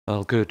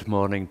Well, good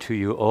morning to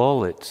you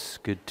all. It's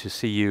good to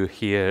see you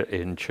here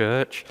in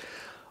church,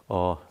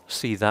 or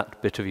see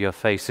that bit of your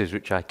faces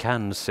which I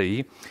can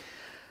see.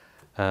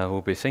 We'll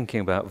be thinking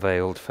about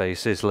veiled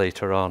faces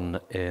later on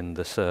in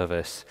the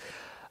service.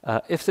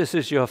 If this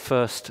is your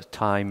first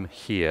time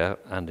here,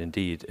 and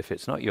indeed if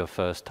it's not your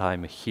first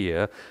time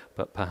here,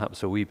 but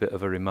perhaps a wee bit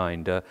of a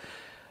reminder,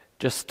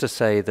 just to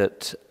say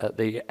that at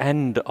the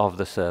end of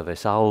the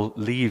service I'll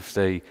leave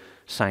the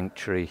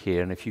sanctuary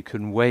here, and if you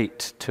can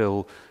wait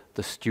till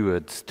the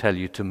stewards tell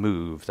you to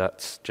move,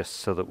 that's just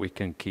so that we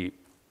can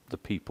keep the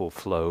people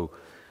flow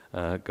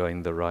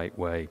going the right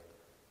way.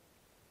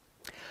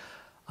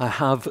 I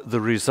have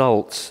the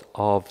results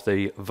of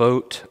the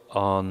vote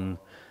on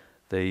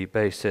the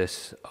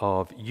basis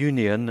of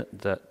union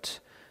that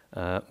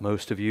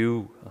most of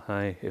you,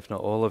 if not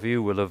all of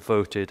you, will have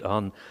voted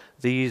on.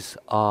 These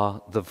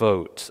are the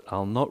votes.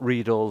 I'll not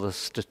read all the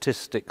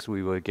statistics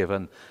we were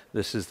given.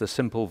 This is the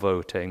simple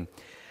voting.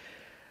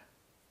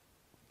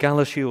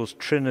 Galashiels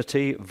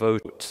Trinity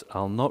votes.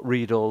 I'll not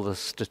read all the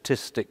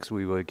statistics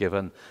we were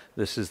given.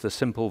 This is the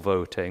simple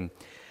voting.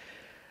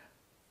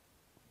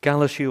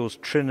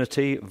 Galashiels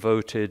Trinity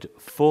voted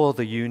for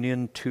the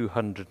union,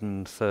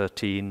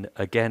 213,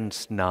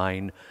 against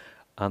 9,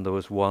 and there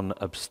was 1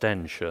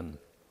 abstention.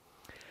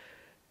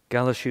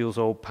 Galashiels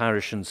Old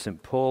Parish and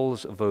St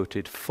Paul's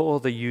voted for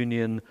the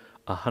union,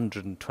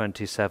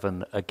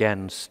 127,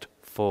 against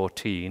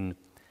 14,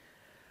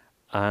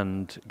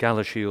 and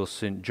Galashiels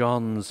St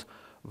John's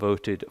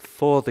voted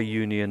for the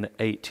union,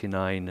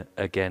 89,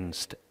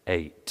 against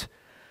 8.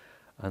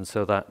 And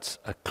so that's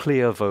a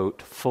clear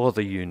vote for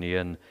the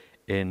union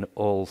in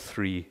all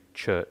 3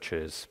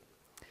 churches.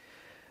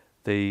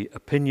 The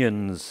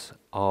opinions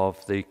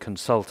of the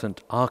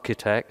consultant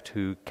architect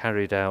who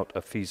carried out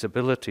a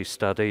feasibility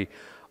study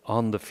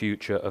on the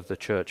future of the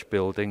church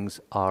buildings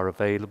are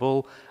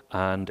available,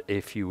 and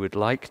if you would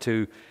like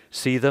to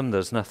see them,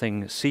 there's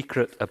nothing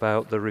secret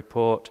about the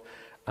report,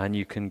 and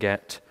you can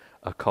get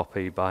a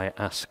copy by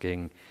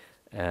asking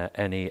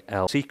any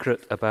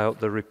secret about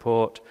the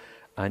report,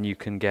 and you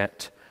can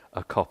get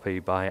a copy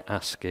by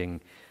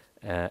asking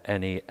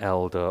any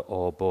elder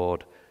or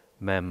board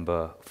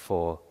member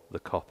for the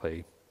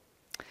copy.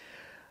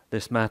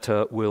 This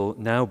matter will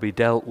now be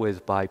dealt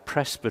with by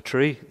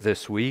presbytery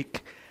this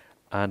week,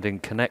 and in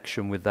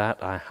connection with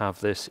that I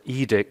have this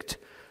edict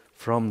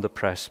from the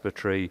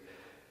presbytery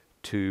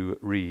to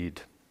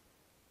read.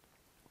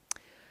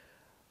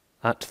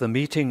 At the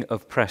meeting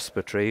of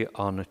presbytery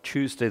on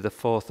Tuesday the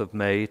 4th of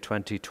May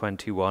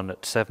 2021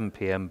 at 7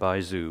 p.m. by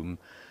Zoom,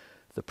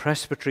 the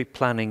Presbytery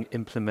Planning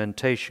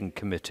Implementation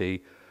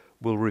Committee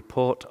will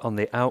report on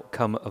the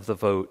outcome of the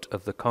vote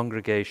of the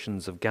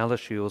congregations of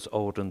Galashiels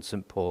Old and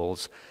St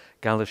Paul's,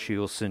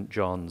 Galashiels St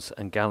John's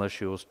and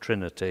Galashiels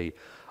Trinity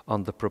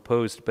on the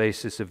proposed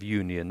basis of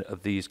union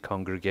of these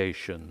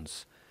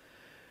congregations.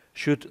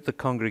 Should the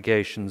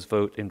congregations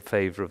vote in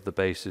favour of the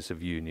basis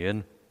of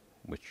union,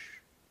 which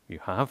you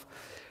have,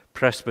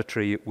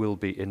 presbytery will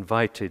be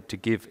invited to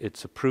give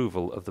its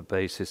approval of the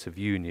basis of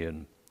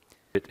union,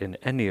 in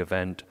any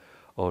event,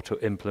 or to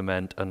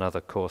implement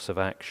another course of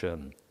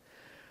action.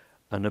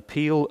 An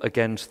appeal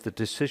against the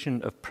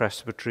decision of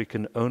presbytery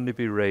can only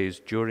be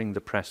raised during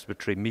the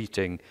presbytery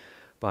meeting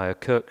by a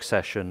kirk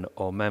session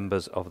or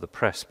members of the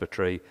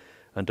presbytery,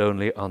 and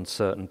only on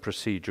certain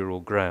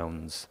procedural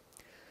grounds.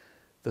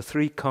 The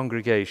 3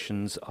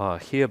 congregations are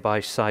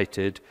hereby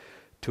cited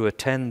to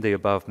attend the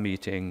above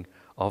meeting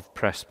of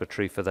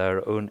presbytery for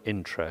their own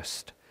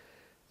interest.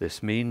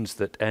 This means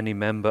that any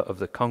member of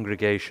the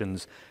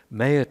congregations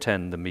may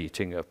attend the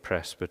meeting of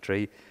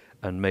presbytery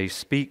and may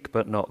speak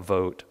but not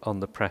vote on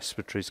the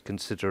presbytery's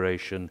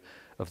consideration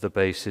of the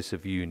basis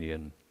of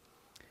union.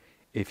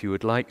 If you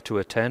would like to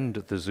attend,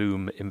 the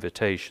Zoom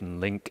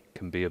invitation link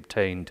can be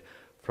obtained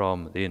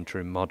from the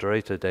interim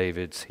moderator.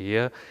 David's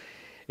here.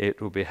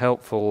 It would be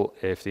helpful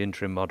if the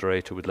interim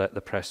moderator would let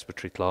the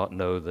presbytery clerk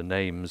know the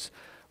names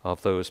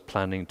of those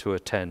planning to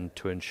attend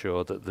to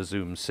ensure that the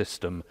Zoom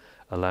system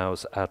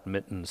allows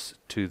admittance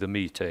to the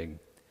meeting.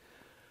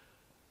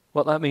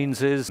 What that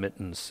means is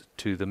admittance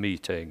to the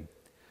meeting.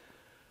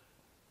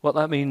 What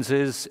that means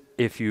is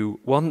if you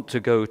want to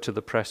go to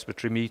the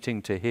presbytery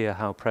meeting to hear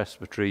how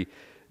presbytery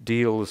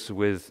deals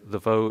with the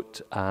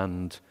vote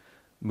and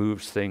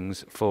moves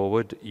things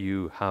forward,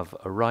 you have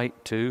a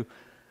right to,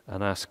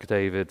 and ask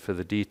David for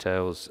the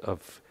details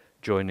of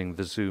joining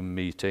the Zoom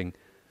meeting,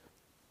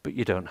 but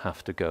you don't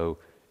have to go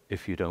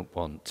if you don't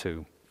want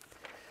to.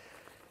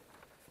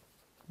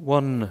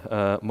 One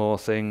more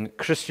thing.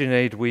 Christian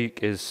Aid Week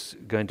is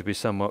going to be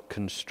somewhat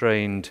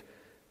constrained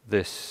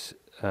this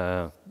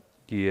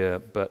year,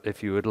 but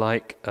if you would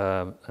like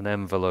an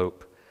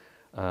envelope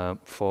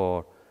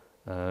for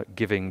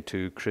giving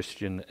to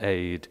Christian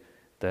Aid,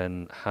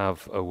 then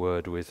have a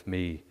word with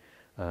me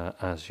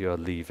as you're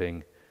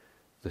leaving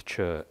the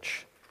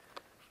church.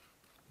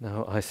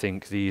 Now, I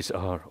think these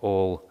are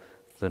all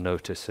the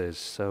notices.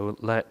 So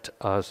let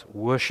us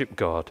worship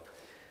God.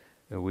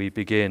 We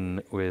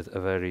begin with a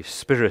very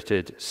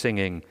spirited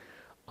singing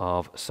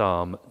of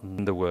Psalm,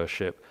 the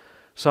worship,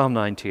 Psalm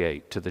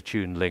 98 to the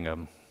tune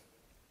Lingham.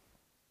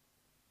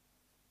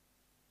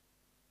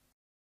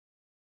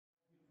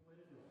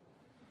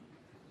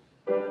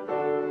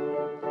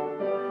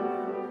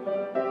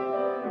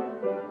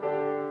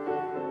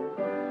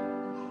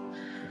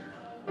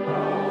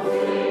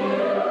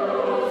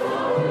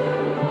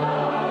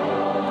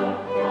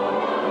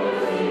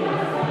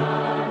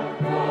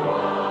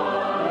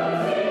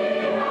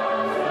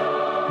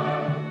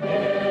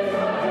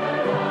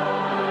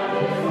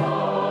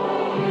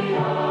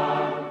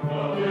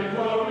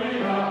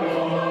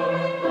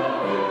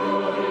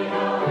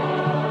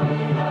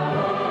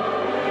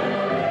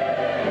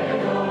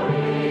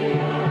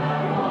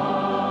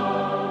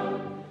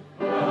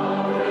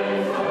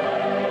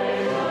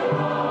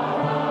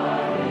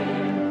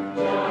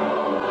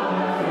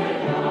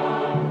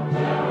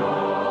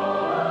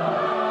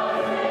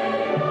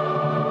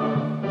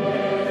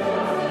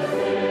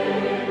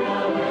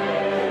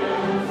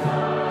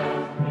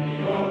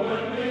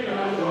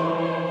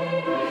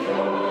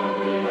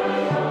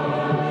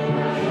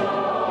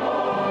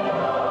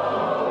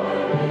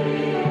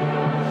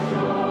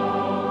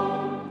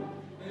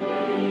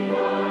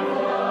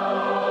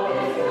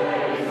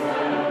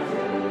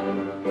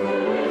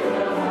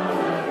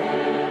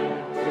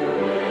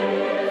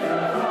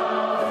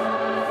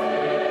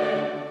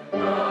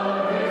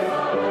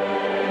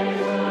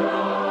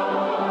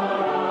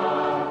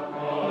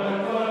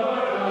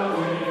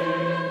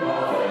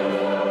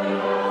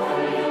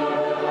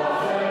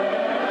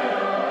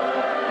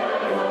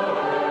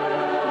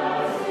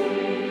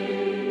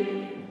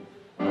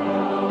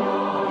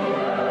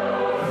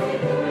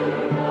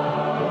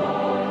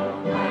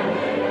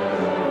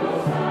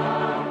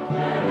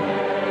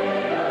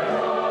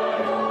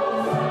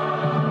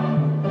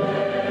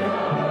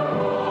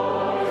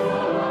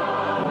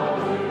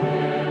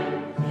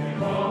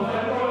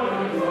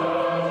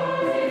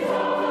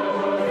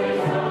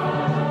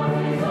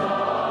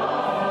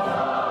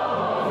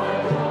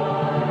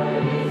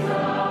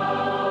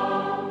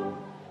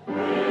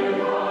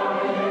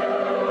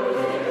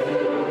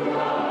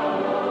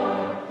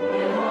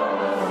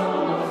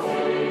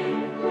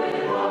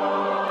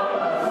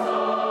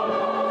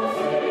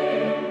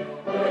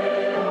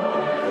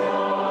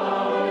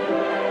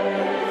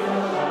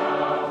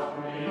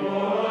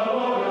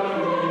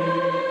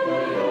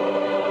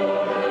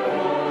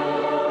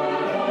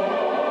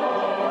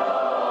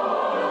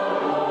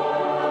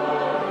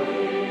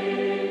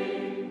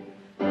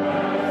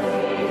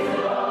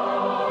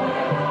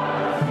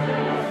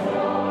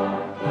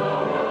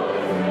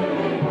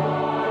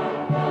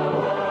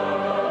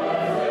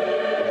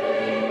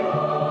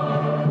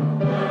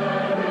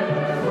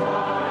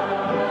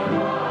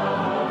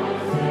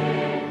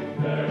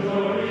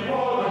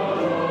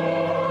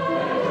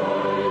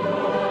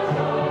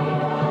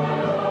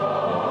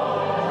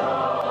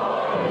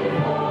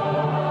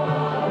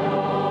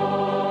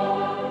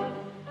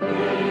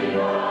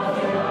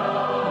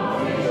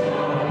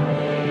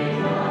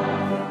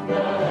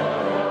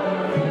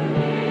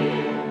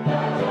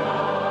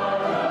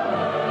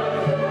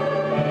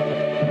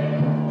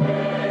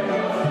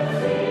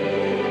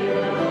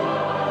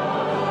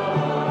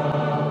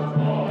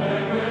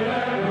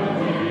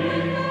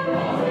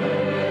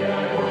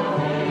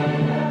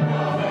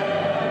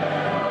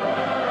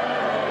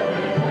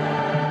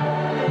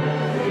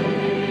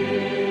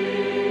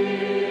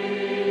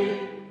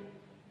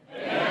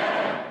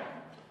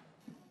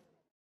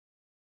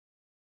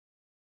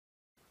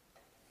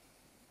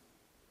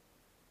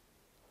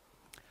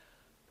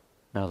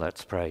 Now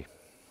let's pray.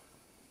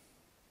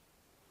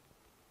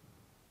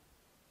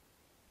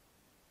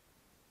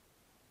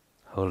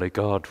 Holy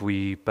God,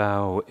 we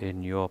bow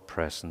in your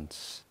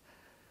presence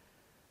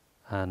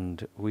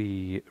and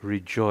we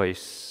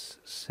rejoice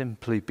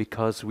simply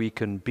because we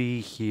can be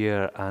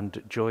here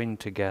and join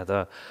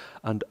together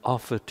and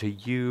offer to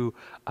you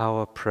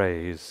our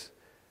praise.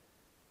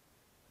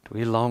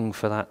 We long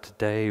for that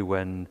day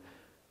when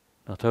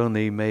not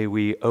only may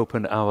we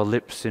open our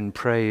lips in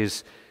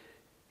praise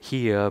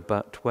here,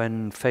 but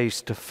when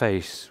face to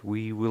face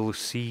we will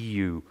see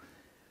you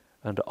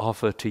and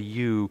offer to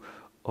you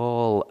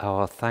all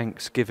our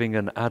thanksgiving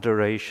and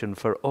adoration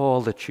for all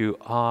that you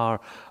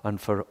are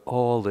and for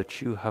all that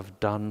you have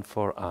done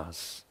for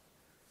us.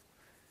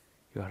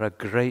 You are a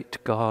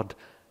great God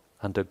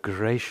and a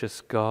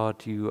gracious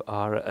God. You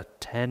are a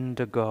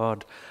tender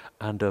God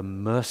and a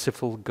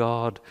merciful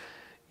God.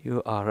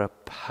 You are a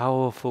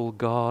powerful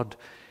God.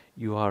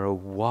 You are a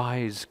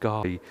wise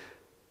God.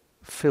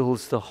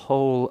 Fills the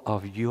whole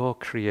of your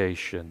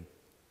creation.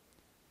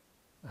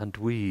 And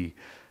we,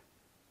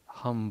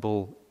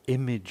 humble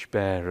image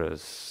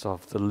bearers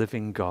of the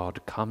living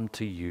God, come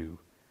to you.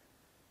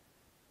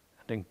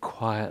 And in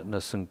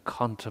quietness and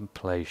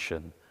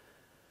contemplation,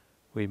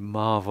 we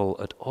marvel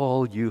at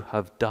all you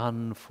have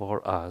done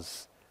for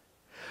us.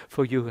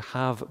 For you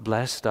have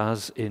blessed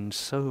us in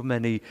so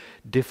many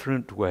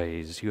different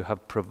ways. You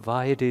have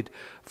provided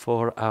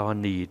for our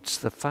needs.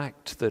 The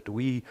fact that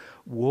we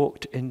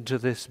walked into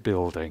this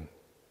building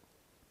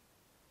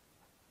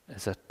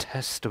is a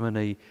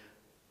testimony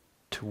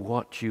to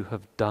what you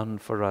have done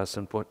for us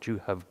and what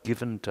you have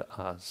given to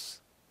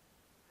us.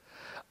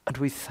 And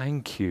we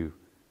thank you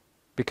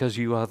because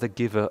you are the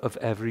giver of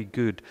every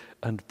good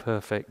and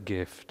perfect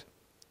gift.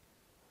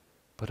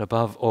 But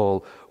above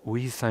all,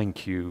 we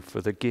thank you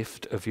for the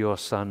gift of your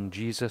Son,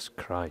 Jesus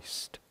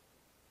Christ,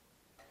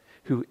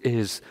 who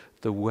is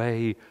the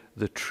way,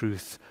 the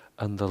truth,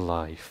 and the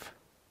life,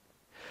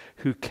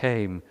 who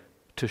came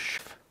to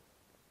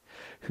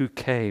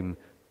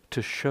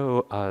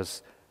show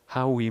us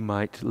how we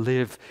might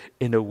live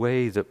in a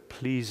way that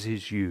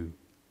pleases you,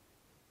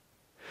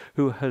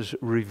 who has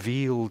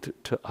revealed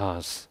to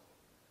us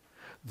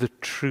the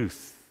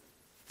truth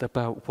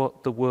about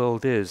what the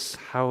world is,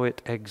 how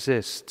it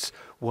exists,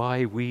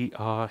 why we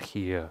are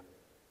here,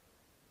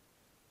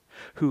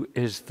 who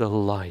is the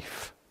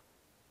life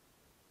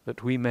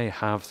that we may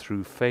have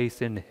through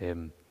faith in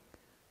him,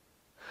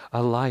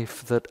 a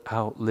life that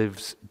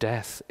outlives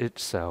death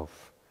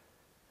itself,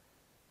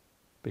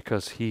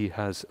 because he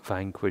has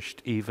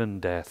vanquished even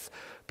death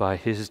by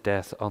his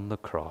death on the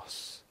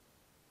cross,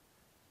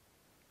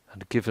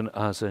 and given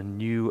us a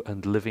new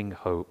and living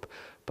hope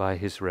by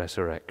his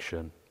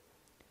resurrection.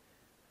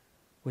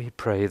 We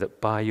pray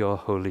that by your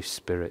Holy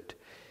Spirit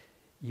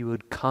you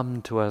would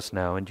come to us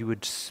now and you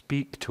would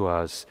speak to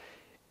us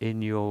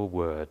in your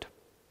word.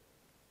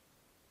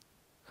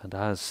 And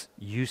as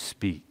you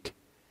speak,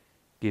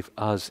 give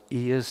us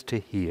ears to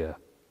hear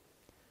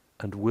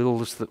and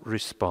wills that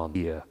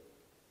respond,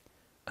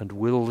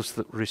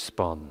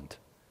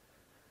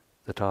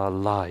 that our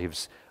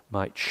lives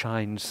might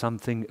shine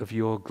something of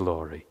your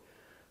glory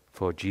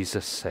for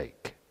Jesus'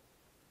 sake.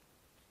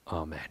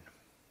 Amen.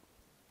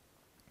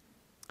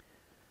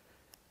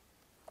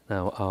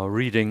 Now our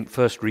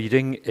first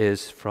reading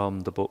is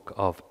from the book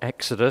of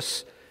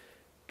Exodus,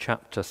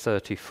 chapter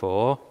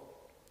 34.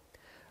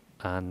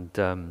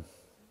 And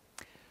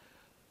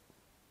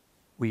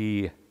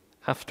we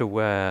have to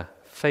wear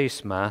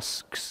face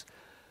masks.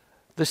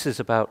 This is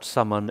about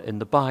someone in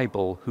the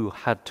Bible who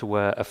had to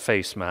wear a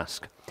face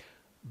mask.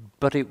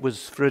 But it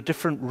was for a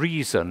different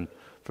reason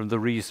from the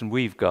reason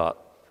we've got.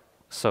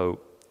 So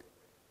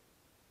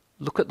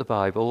look at the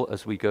Bible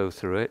as we go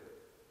through it.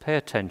 Pay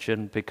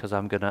attention, because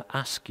I'm going to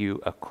ask you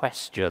a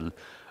question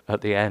at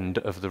the end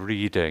of the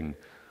reading.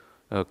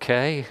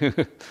 Okay?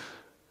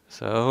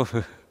 So,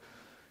 you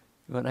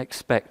weren't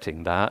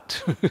expecting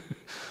that.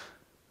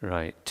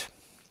 Right.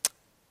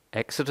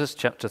 Exodus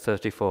chapter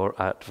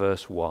 34 at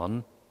verse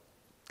 1.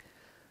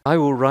 I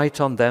will write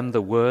on them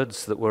the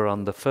words that were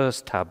on the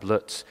first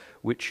tablets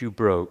which you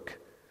broke.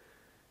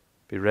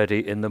 Be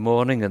ready in the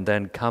morning and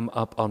then come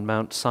up on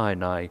Mount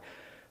Sinai.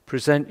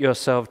 Present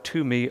yourself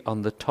to me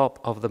on the top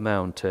of the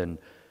mountain.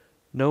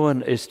 No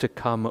one is to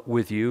come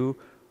with you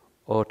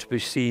or to be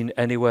seen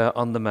anywhere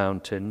on the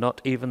mountain.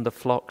 Not even the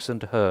flocks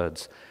and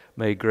herds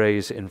may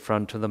graze in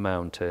front of the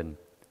mountain.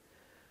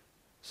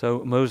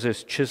 So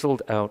Moses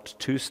chiseled out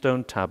 2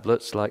 stone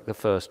tablets like the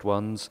first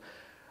ones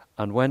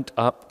and went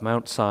up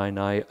Mount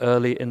Sinai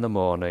early in the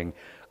morning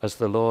as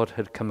the Lord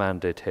had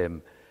commanded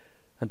him.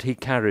 And he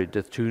carried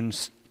the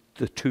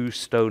 2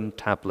 stone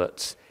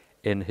tablets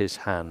in his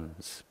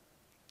hands.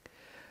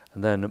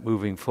 And then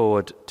moving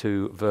forward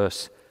to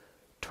verse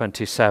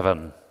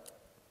 27.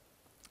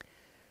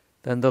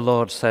 Then the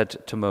Lord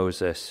said to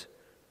Moses,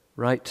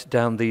 write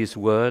down these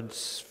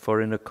words, for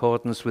in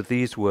accordance with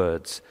these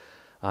words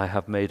I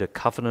have made a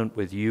covenant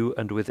with you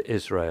and with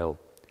Israel.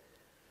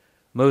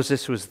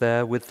 Moses was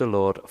there with the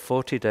Lord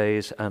 40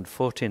 days and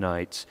 40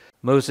 nights.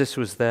 Moses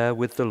was there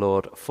with the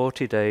Lord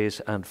 40 days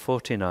and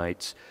 40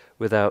 nights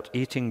without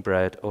eating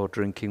bread or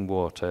drinking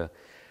water.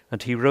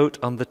 And he wrote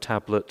on the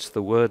tablets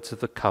the words of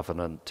the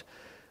covenant,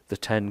 the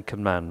 10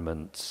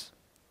 commandments.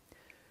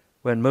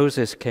 When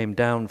Moses came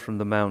down from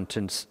the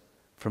mountains,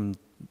 from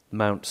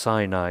Mount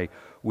Sinai,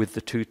 with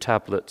the 2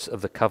 tablets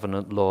of the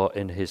covenant law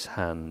in his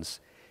hands,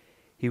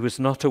 he was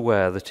not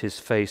aware that his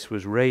face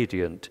was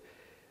radiant,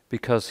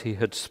 because he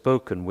had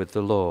spoken with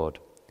the Lord.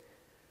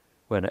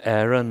 When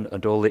Aaron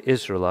and all the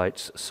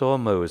Israelites saw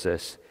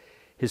Moses,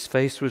 his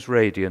face was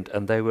radiant,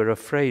 and they were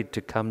afraid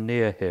to come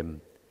near him.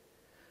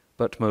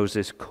 But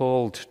Moses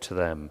called to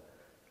them.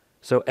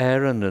 So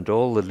Aaron and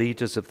all the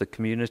leaders of the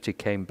community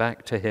came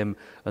back to him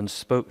and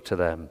spoke to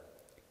them.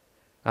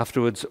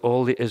 Afterwards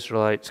all the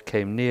Israelites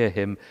came near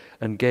him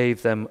and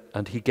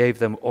he gave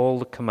them all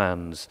the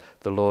commands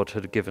the Lord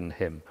had given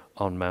him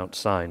on Mount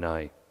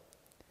Sinai.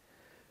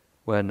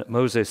 When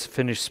Moses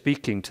finished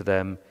speaking to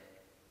them,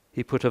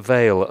 he put a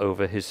veil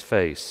over his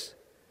face.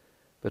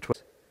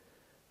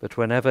 But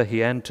whenever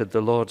he entered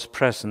the Lord's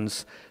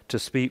presence to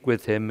speak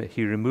with him,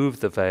 he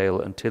removed the veil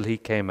until he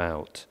came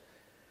out.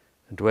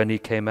 And when he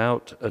came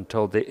out and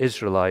told the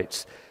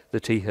Israelites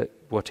that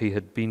what he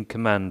had been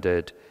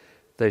commanded,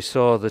 they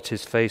saw that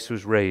his face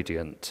was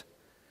radiant.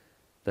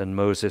 Then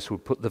Moses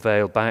would put the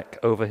veil back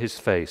over his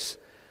face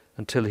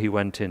until he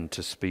went in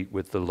to speak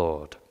with the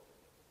Lord.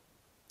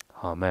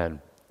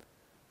 Amen.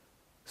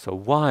 So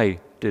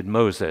why did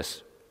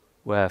Moses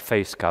wear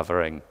face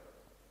covering?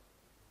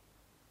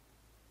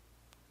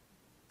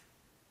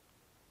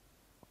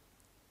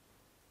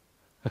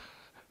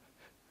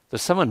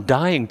 There's someone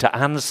dying to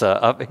answer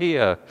up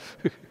here.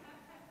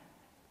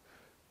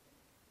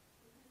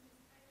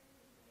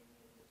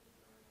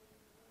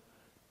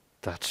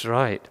 That's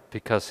right,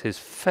 because his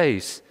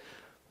face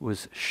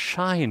was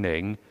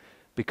shining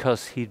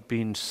because he'd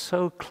been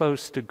so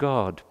close to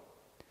God.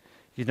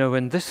 You know,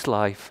 in this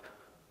life,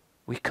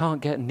 we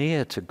can't get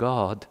near to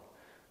God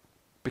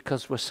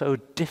because we're so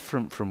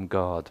different from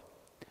God.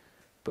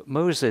 But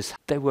Moses,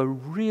 they were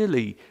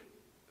really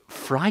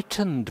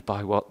frightened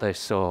by what they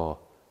saw.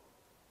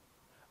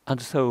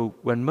 And so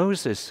when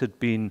Moses had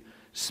been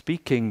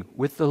speaking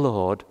with the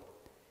Lord,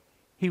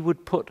 he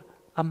would put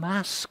a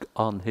mask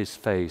on his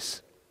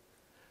face.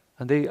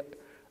 And the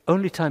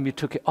only time he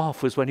took it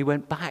off was when he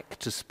went back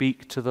to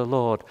speak to the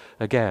Lord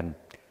again.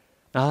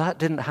 Now that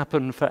didn't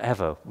happen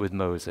forever with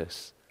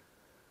Moses.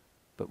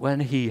 But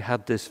when he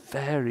had this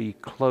very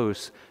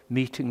close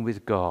meeting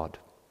with God,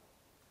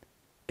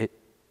 it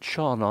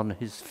shone on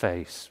his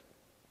face.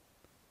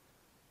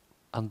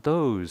 And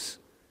those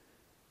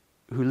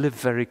who live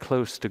very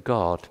close to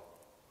God,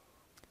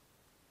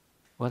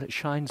 well, it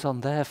shines on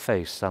their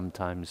face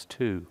sometimes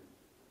too.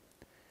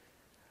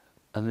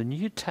 And the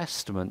New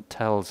Testament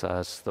tells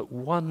us that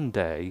one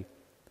day,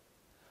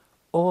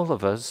 all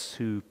of us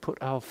who put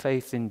our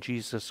faith in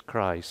Jesus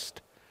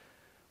Christ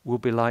will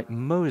be like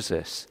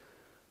Moses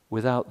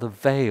without the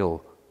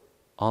veil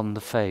on the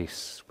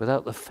face,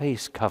 without the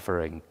face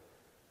covering,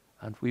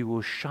 and we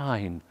will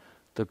shine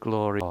the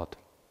glory of God.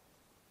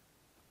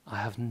 I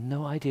have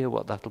no idea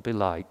what that'll be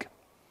like,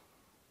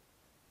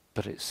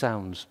 but it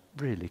sounds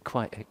really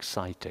quite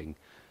exciting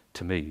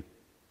to me.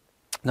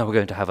 Now we're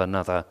going to have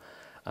another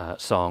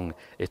song,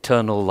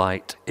 Eternal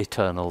Light,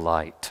 Eternal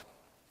Light.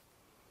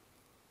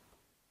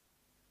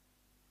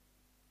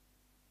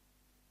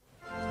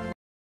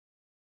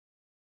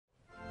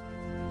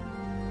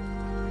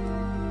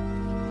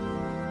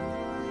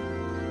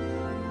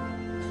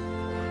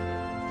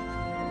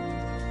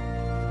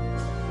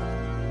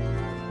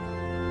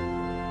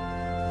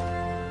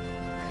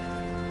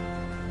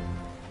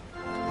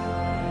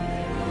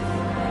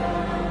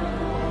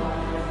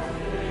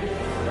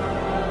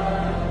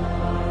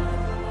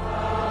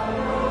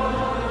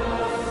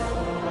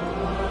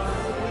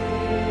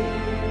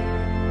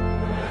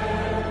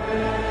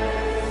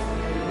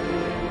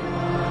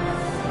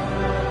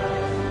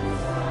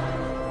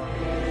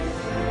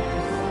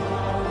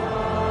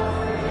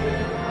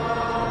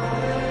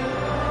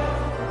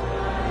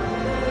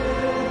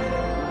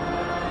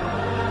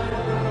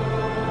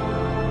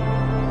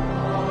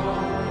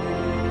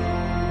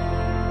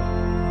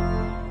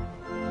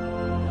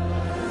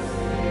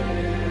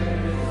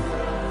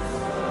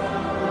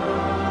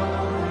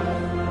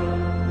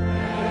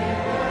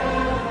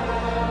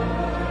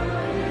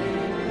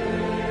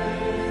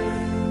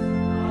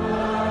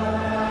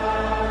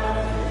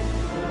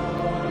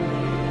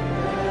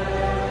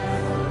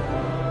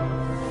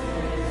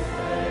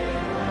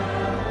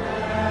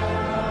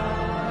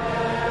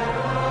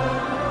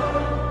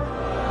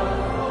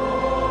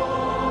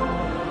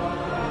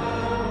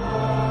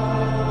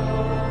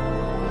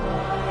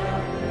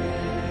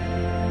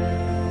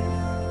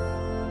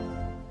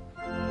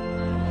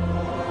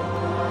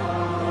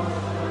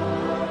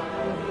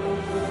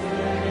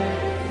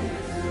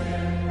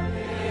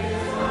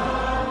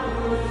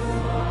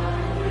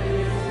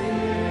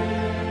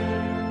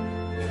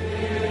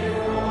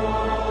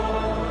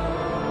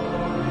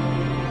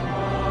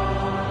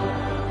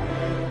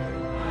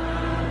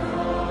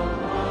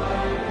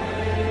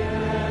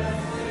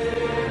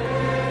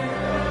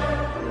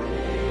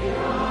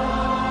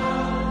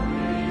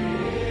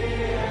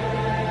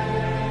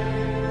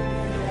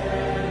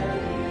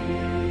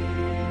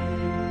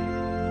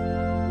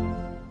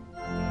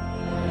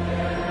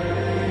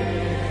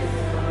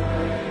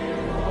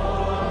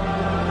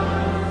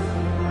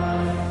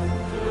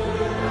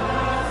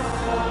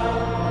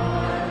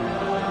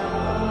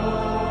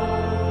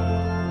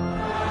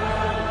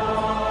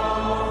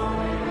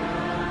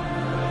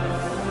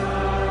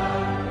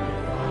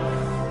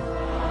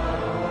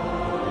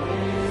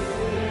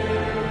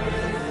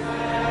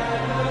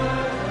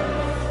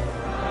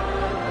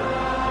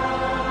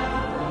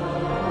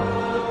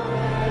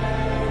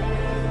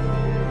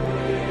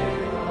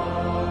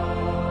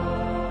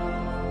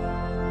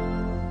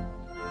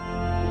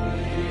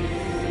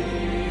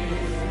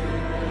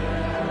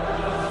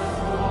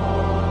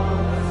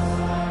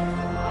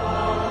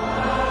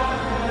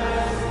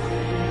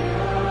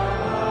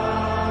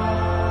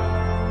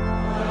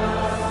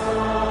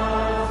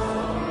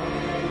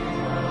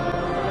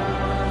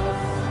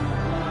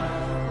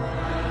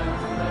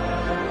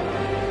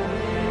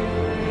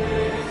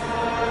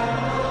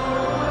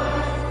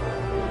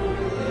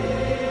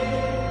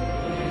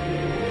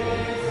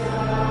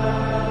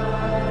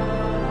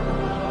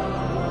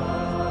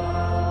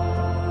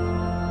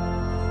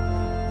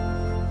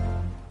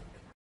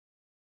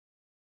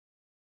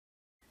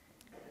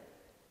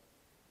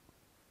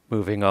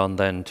 Moving on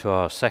then to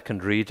our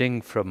second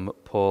reading from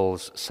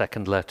Paul's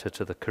second letter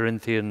to the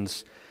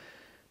Corinthians,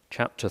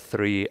 chapter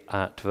 3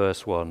 at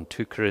verse 1.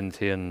 2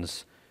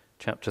 Corinthians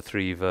chapter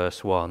 3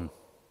 verse 1.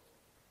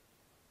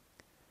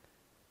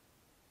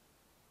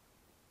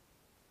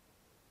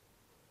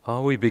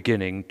 Are we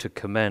beginning to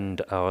commend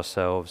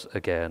ourselves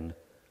again?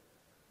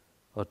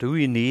 Or do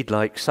we need,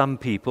 like some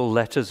people,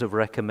 letters of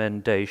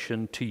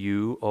recommendation to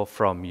you or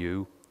from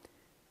you?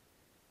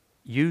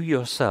 You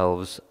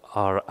yourselves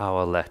are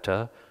our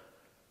letter,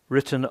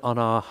 written on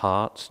our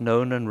hearts,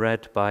 known and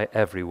read by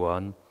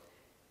everyone.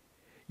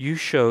 You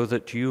show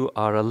that you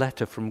are a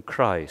letter from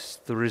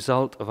Christ, the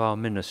result of our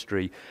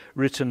ministry,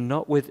 written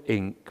not with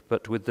ink,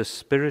 but with the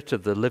Spirit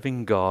of the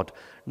living God,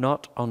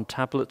 not on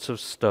tablets of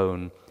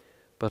stone,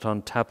 but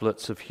on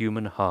tablets of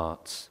human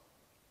hearts.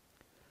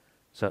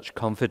 Such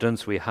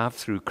confidence we have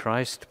through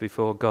Christ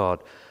before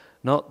God,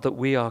 not that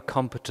we are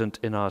competent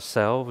in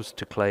ourselves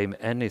to claim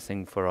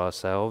anything for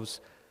ourselves,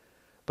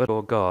 but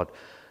for God,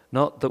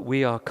 not that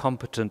we are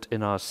competent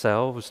in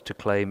ourselves to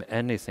claim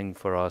anything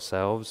for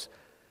ourselves,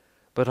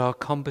 but our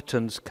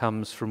competence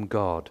comes from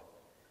God.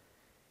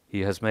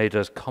 He has made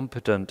us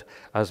competent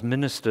as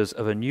ministers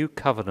of a new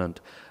covenant,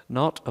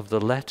 not of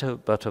the letter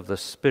but of the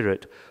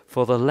Spirit,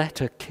 for the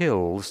letter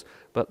kills,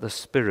 but the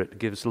Spirit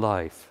gives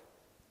life.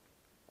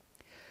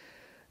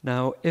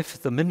 Now,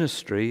 if the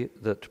ministry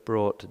that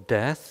brought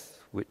death,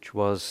 which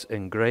was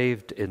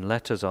engraved in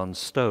letters on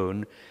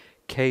stone,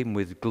 came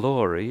with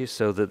glory,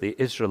 so that the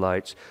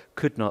Israelites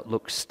could not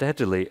look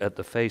steadily at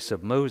the face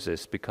of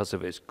Moses because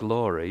of its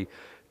glory,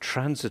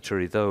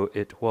 transitory though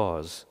it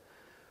was,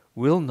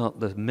 will not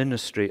the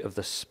ministry of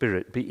the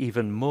Spirit be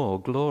even more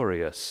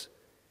glorious?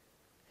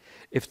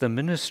 If the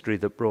ministry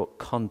that brought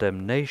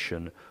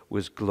condemnation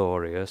was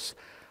glorious,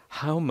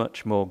 how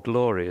much more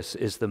glorious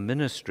is the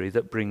ministry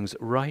that brings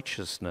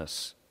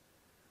righteousness?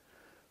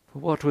 For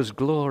what was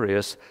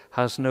glorious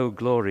has no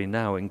glory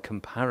now in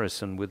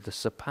comparison with the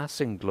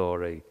surpassing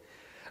glory.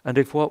 And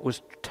if what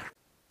was...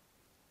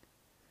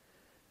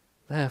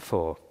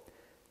 Therefore,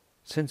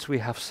 since we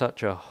have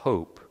such a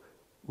hope,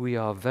 we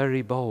are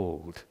very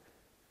bold.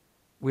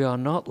 We are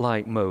not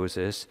like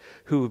Moses,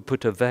 who would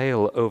put a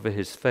veil over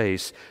his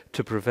face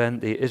to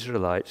prevent the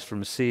Israelites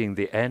from seeing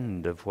the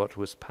end of what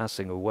was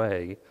passing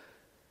away.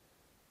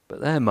 But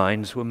their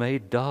minds were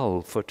made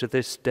dull, for to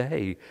this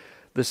day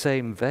the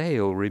same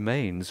veil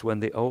remains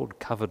when the old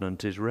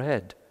covenant is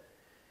read.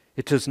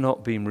 It has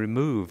not been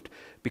removed,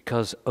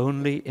 because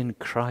only in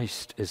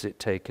Christ is it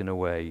taken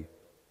away.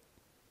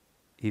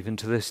 Even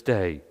to this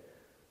day,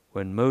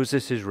 when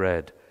Moses is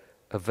read,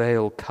 a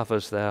veil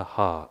covers their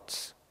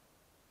hearts.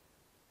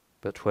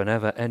 But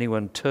whenever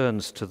anyone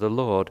turns to the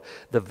Lord,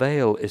 the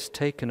veil is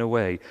taken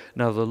away.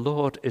 Now the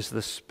Lord is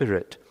the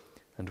Spirit,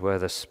 and where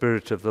the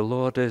Spirit of the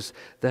Lord is,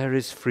 there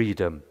is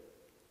freedom.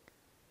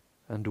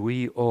 And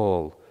we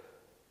all,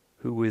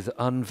 who with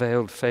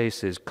unveiled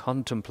faces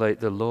contemplate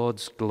the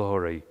Lord's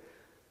glory,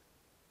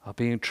 are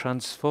being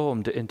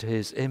transformed into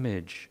his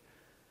image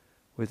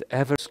with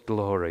ever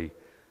glory,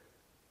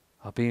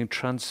 are being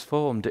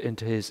transformed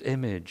into his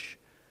image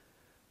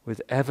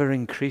with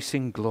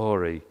ever-increasing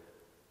glory,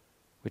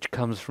 which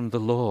comes from the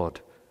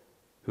Lord,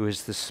 who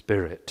is the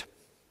Spirit.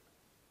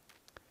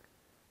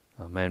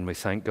 Amen. We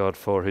thank God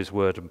for his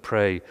word and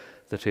pray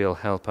that he'll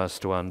help us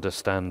to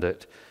understand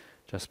it.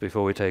 Just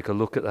before we take a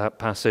look at that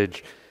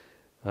passage,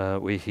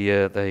 we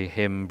hear the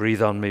hymn,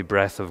 "Breathe on me,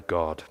 breath of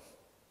God."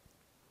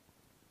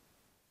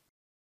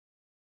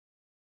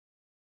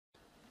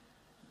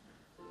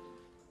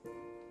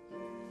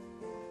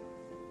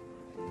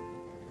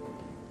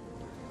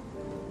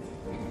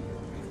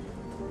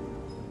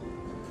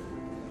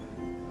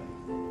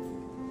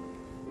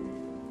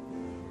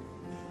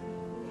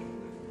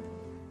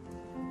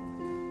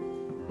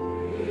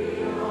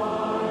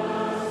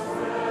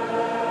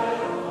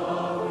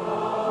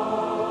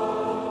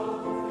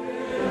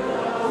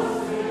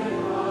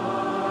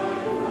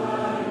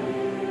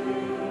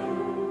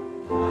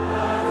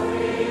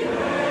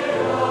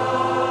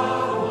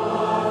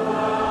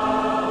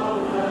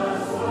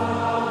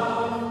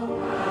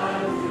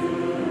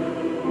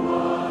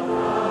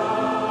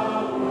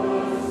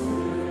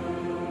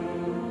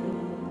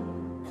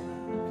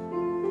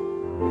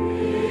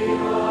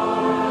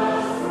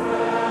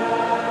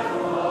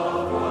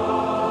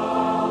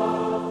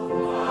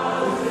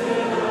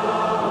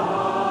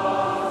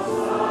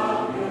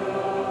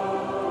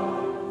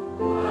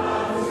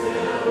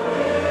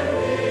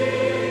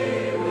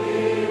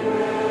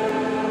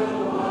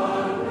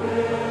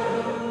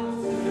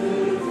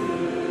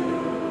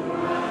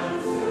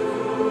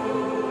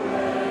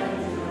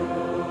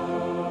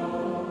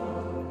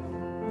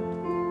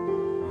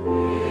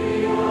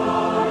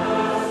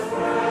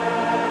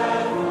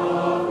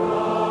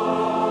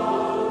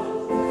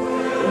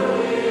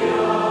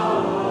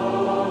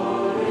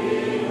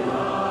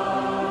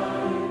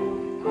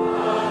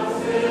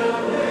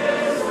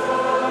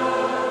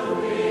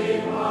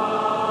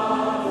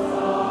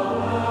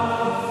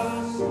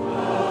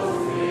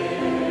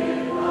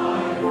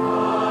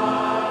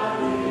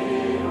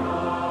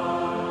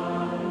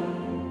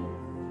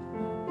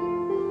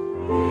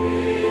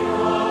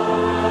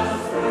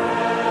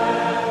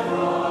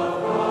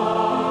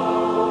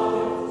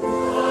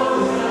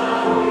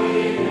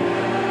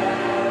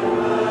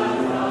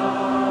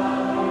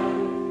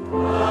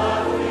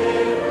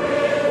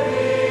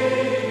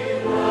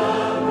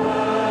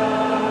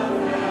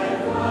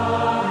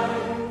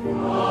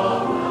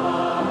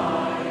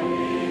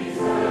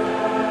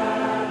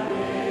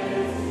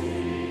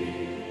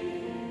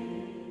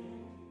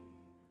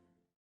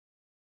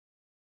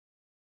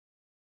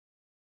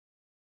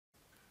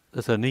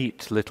 There's a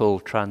neat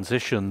little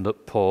transition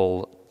that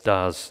Paul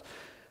does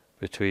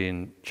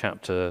between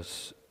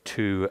chapters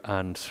 2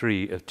 and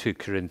 3 of 2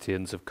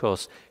 Corinthians. Of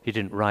course, he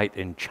didn't write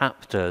in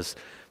chapters,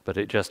 but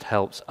it just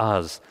helps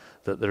us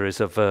that there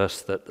is a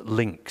verse that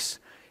links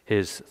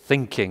his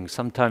thinking.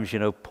 Sometimes,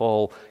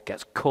 Paul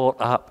gets caught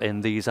up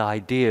in these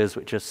ideas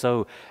which are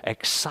so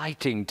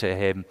exciting to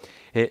him.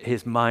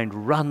 His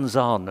mind runs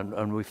on,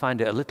 and we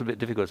find it a little bit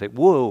difficult to say,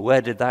 whoa,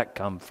 where did that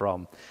come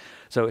from?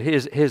 So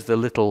here's the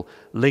little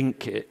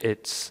link.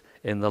 It's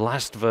in the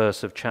last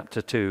verse of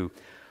chapter 2.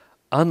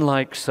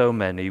 Unlike so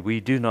many, we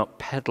do not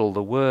peddle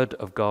the word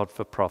of God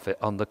for profit.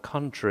 On the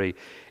contrary,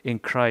 in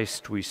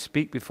Christ we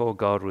speak before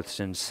God with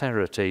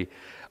sincerity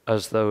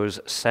as those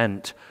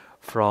sent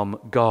from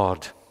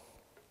God.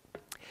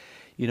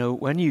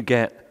 When you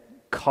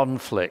get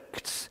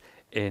conflicts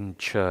in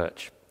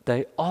church,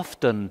 they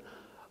often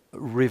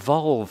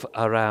revolve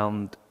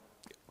around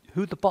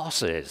who the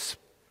boss is,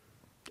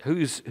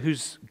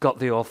 who's got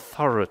the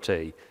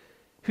authority,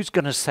 who's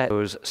going to set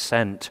those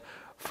sent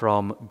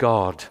from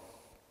God.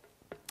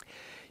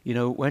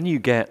 When you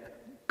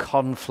get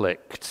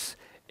conflicts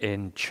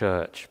in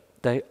church,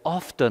 they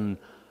often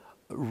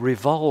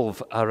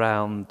revolve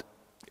around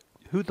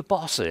who the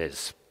boss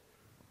is,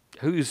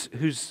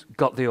 who's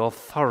got the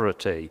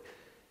authority,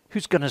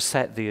 who's going to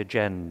set the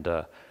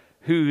agenda,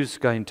 who's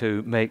going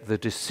to make the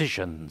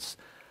decisions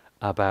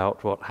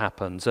about what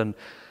happens. And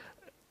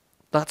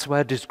that's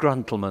where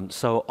disgruntlement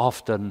so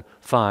often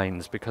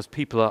finds, because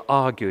people are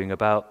arguing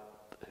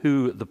about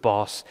who the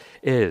boss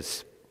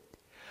is.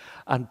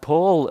 And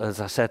Paul, as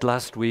I said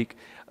last week,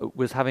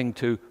 was having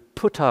to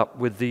put up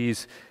with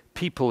these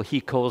people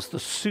he calls the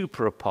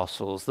super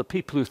apostles, the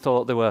people who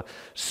thought they were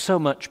so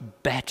much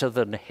better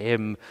than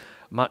him,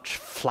 much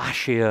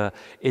flashier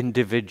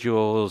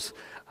individuals,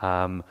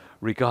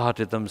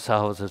 regarded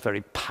themselves as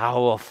very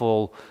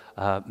powerful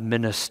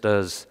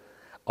ministers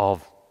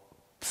of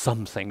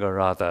something or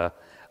other,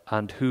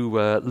 and who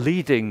were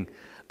leading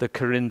the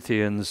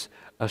Corinthians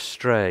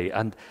astray.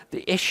 And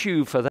the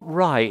issue for that,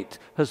 right,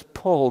 has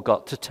Paul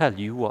got to tell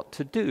you what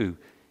to do?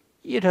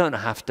 You don't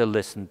have to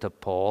listen to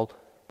Paul.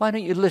 Why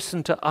don't you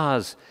listen to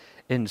us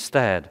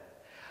instead?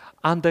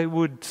 And they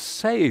would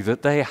say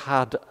that they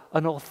had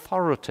an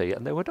authority,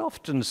 and they would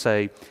often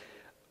say,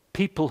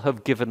 people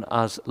have given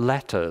us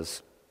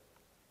letters.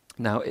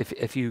 Now,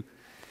 if you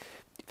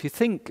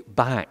think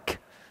back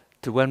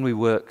to when we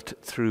worked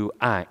through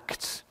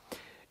Acts,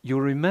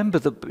 you'll remember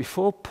that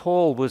before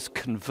Paul was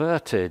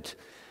converted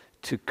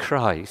to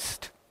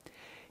Christ,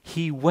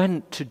 he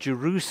went to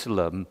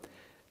Jerusalem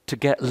to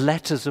get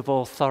letters of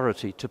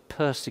authority to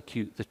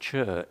persecute the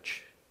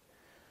church.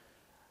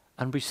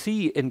 And we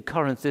see in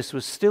Corinth this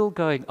was still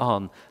going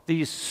on.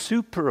 These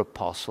super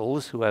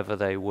apostles, whoever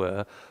they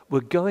were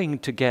going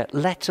to get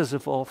letters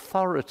of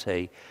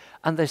authority.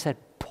 And they said,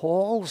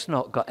 Paul's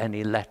not got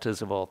any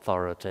letters of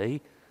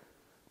authority.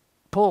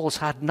 Paul's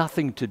had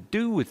nothing to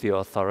do with the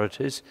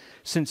authorities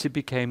since he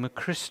became a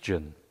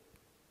Christian.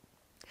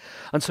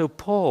 And so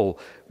Paul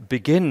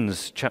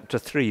begins chapter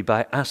 3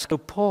 by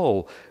asking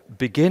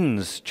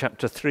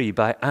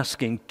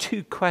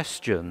two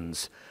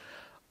questions.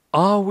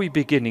 Are we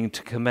beginning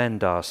to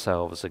commend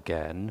ourselves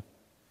again?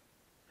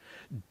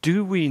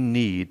 Do we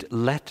need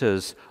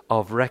letters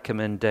of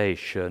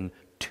recommendation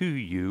to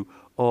you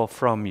or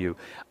from you?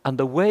 And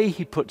the way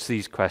he puts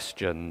these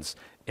questions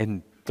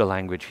in the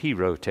language he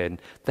wrote in,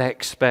 they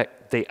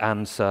expect the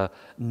answer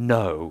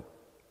no.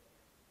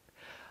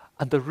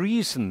 And the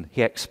reason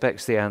he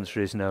expects the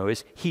answer is no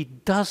is he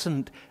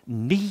doesn't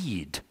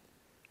need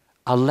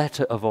a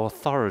letter of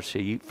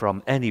authority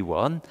from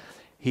anyone.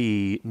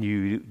 He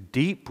knew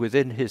deep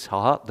within his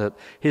heart that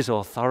his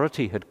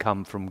authority had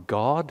come from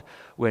God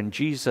when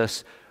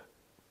Jesus,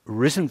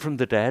 risen from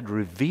the dead,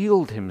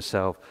 revealed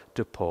himself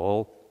to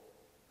Paul.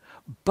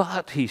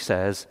 But, he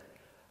says,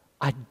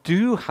 I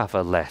do have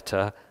a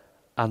letter,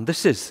 and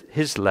this is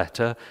his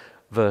letter,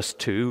 verse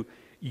 2,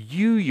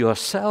 you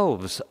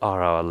yourselves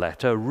are our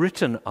letter,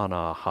 written on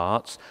our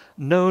hearts,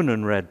 known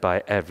and read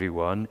by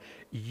everyone.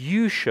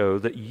 You show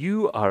that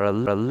you are a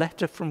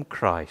letter from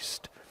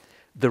Christ,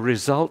 the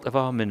result of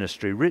our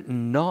ministry,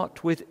 written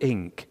not with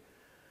ink,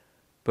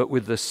 but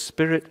with the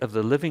Spirit of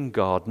the living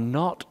God,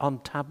 not on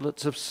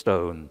tablets of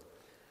stone,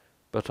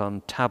 but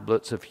on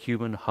tablets of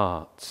human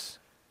hearts.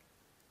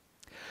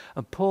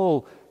 And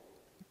Paul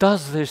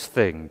does this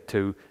thing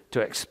to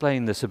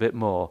explain this a bit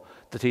more,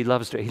 that he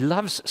loves to. He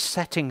loves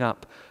setting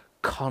up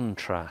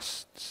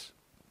contrasts.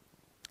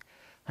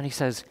 And he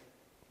says,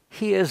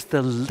 here's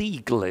the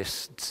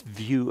legalist's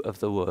view of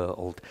the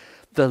world.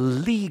 The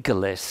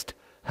legalist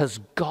has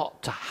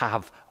got to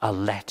have a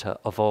letter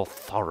of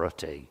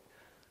authority.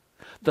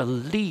 The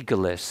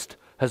legalist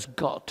has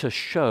got to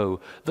show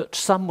that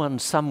someone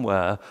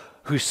somewhere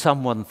who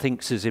someone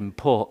thinks is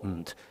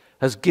important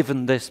has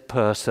given this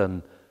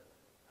person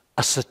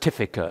a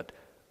certificate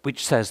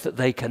which says that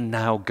they can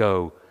now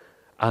go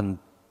and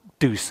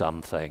do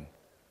something.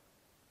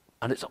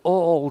 And it's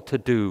all to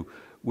do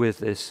with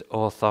this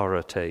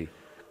authority.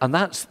 And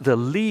that's the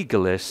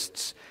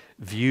legalist's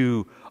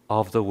view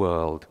of the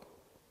world.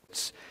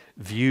 Its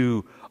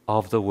view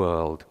of the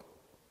world.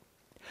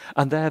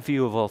 And their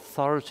view of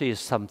authority is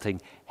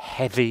something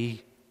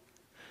heavy,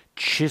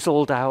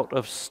 chiseled out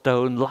of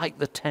stone, like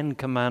the Ten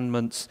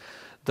Commandments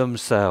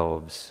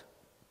themselves.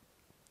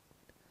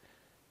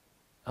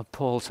 And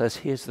Paul says,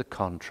 here's the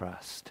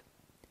contrast.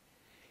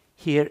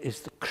 Here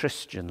is the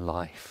Christian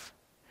life,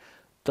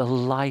 the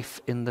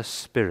life in the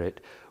Spirit,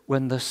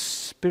 when the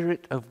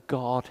Spirit of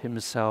God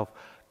himself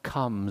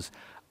comes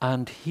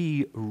and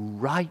he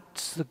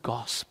writes the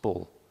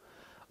gospel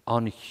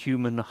on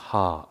human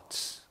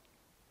hearts.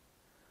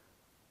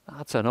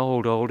 That's an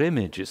old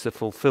image. It's the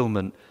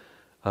fulfillment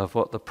of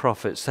what the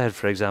prophet said,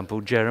 for example,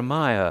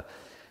 Jeremiah.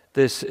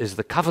 This is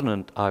the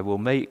covenant I will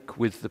make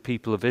with the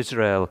people of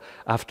Israel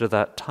after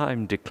that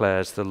time,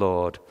 declares the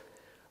Lord.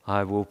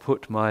 I will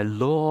put my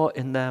law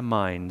in their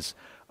minds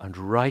and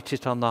write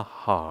it on their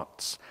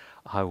hearts.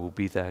 I will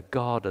be their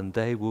God and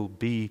they will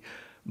be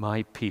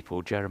my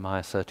people.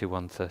 Jeremiah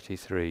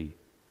 31:33.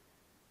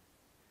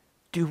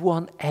 Do you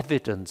want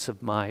evidence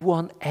of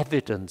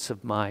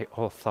my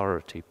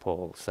authority,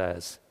 Paul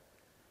says.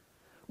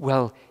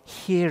 Well,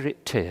 here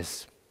it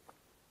is.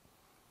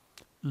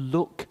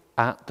 Look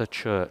at the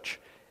church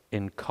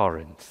in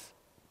Corinth.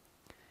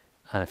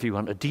 And if you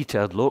want a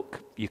detailed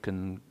look, you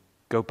can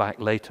go back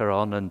later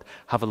on and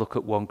have a look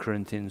at 1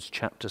 Corinthians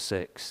chapter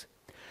 6.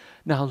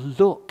 Now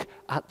look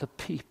at the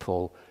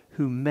people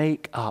who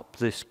make up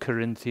this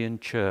Corinthian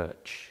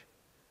church.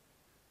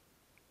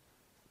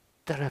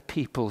 There are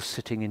people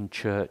sitting in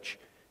church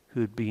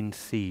who had been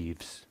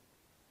thieves.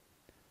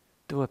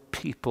 There were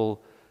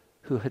people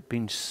who had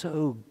been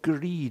so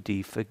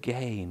greedy for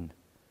gain.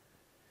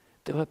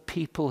 There were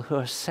people who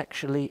are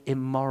sexually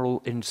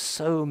immoral in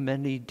so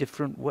many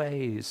different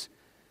ways.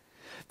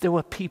 There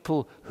were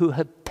people who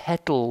had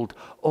peddled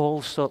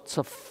all sorts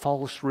of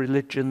false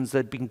religions.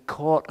 They'd been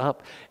caught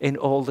up in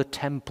all the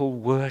temple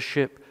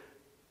worship.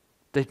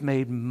 They'd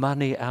made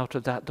money out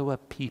of that. There were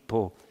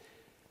people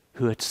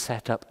who had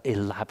set up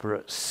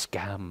elaborate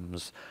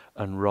scams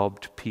and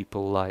robbed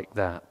people like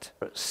that.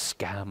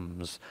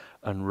 Scams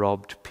and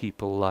robbed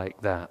people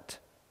like that.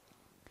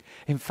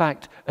 In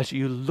fact, as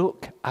you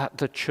look at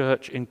the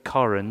church in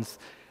Corinth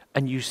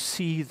and you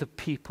see the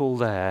people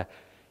there,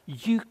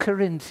 you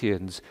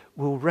Corinthians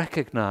will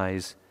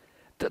recognize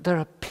that there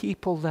are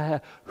people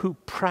there who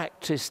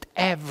practiced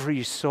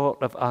every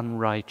sort of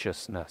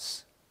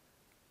unrighteousness.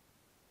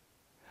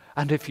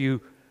 And if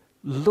you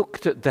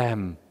looked at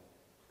them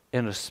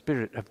in a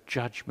spirit of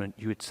judgment,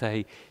 you would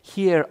say,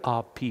 here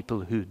are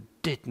people who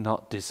did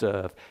not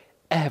deserve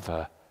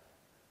ever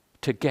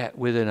to get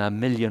within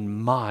 1,000,000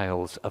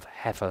 miles of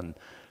heaven.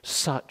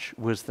 Such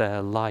was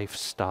their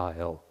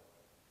lifestyle.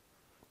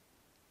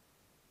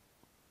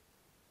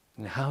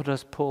 And how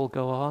does Paul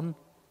go on?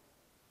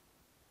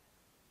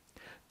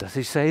 Does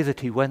he say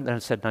that he went there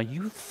and said, now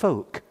you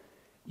folk,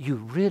 you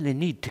really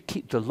need to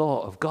keep the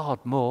law of God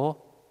more.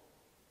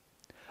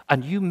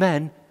 And you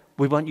men,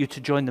 we want you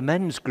to join the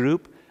men's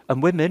group.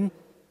 And women,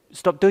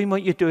 stop doing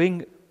what you're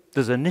doing.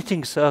 There's a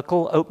knitting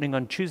circle opening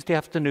on Tuesday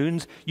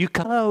afternoons. You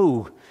can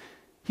go.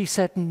 He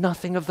said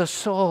nothing of the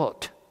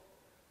sort.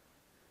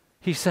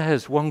 He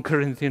says, 1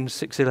 Corinthians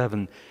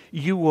 6:11,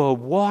 you were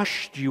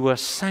washed, you were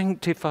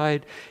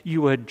sanctified,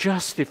 you were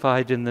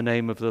justified in the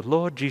name of the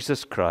Lord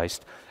Jesus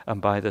Christ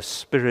and by the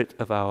Spirit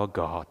of our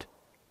God.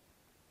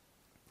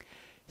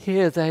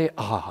 Here they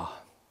are,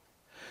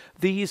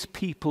 these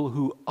people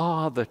who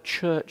are the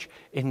church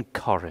in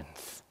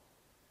Corinth,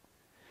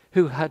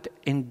 who had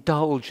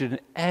indulged in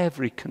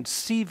every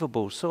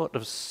conceivable sort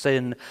of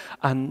sin,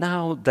 and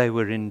now they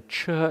were in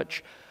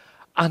church,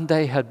 and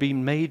they had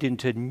been made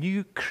into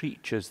new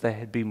creatures. They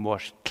had been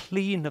washed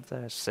clean of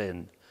their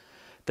sin.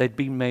 They'd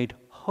been made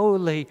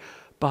holy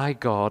by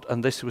God,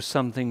 and this was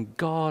something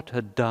God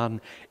had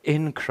done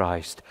in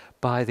Christ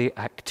by the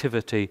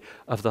activity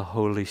of the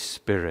Holy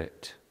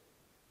Spirit.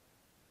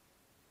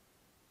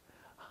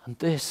 And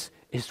this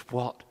is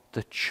what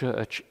the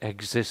church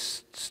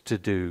exists to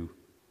do.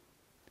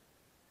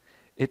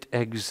 It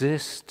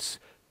exists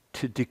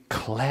to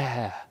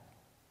declare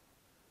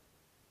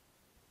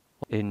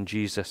in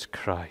Jesus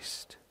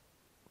Christ.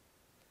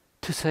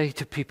 To say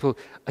to people,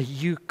 are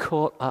you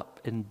caught up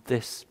in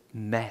this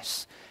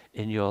mess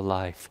in your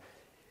life?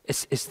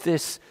 Is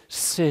this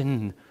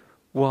sin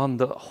one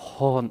that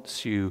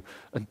haunts you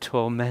and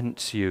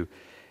torments you?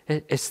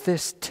 Is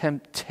this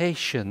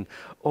temptation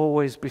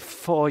always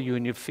before you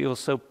and you feel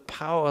so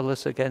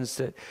powerless against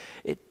it?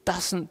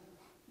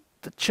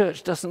 The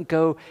church doesn't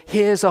go,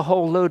 here's a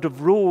whole load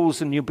of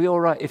rules and you'll be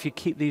all right if you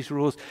keep these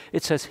rules.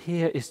 It says,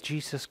 here is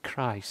Jesus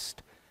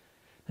Christ.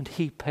 And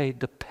he paid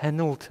the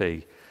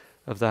penalty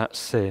of that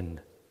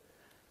sin.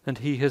 And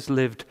he has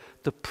lived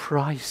the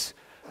price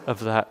of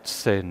that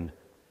sin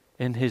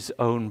in his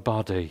own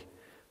body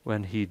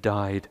when he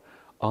died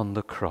on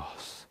the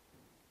cross.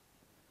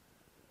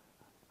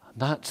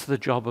 And that's the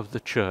job of the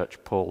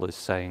church, Paul is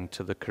saying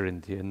to the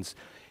Corinthians.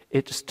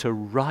 It's to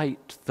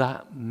write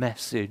that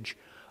message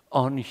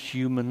on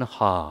human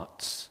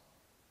hearts.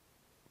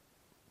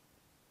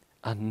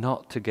 and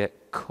not to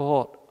get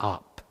caught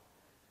up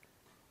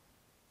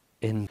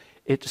in.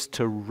 It's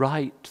to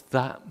write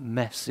that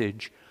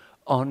message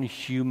on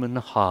human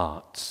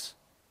hearts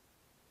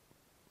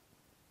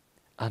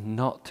and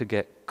not to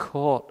get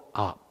caught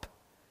up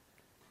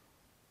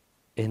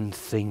in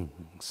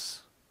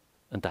things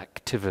and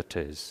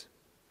activities.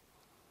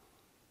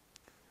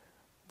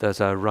 There's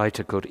a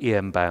writer called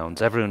E.M.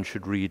 Bounds. Everyone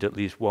should read at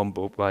least one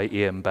book by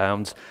E.M.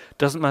 Bounds.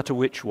 Doesn't matter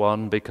which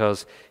one,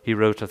 because he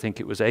wrote, I think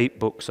it was 8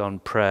 books on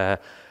prayer,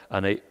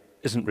 and it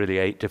isn't really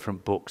 8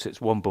 different books.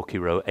 It's one book he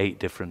wrote 8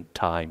 different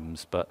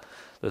times, but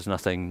there's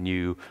nothing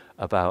new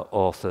about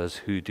authors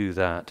who do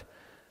that.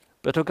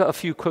 But I've got a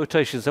few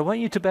quotations. I want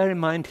you to bear in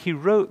mind he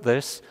wrote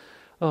this,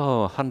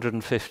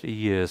 150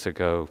 years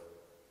ago.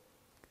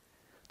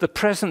 The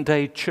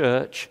present-day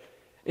church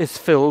is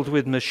filled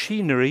with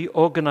machinery,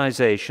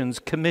 organizations,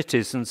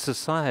 committees, and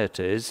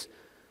societies,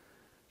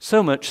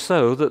 so much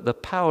so that the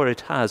power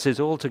it has is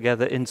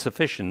altogether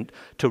insufficient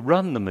to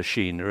run the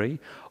machinery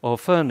or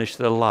furnish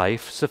the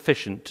life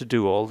sufficient to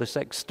do all this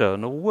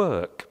external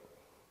work.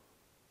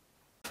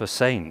 For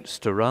saints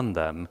to run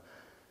them,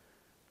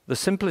 the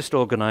simplest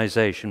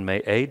organization may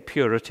aid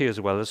purity as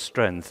well as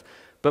strength,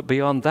 but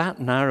beyond that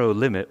narrow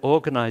limit,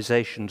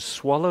 organization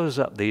swallows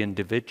up the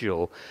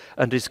individual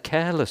and is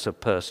careless of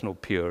personal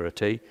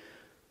purity.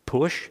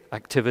 Push,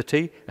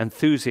 activity,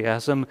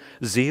 enthusiasm,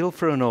 zeal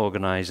for an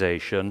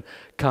organization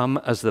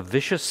come as the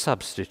vicious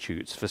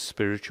substitutes for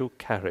spiritual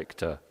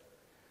character.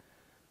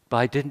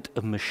 By dint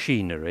of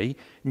machinery,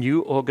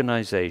 new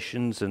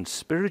organizations, and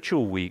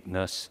spiritual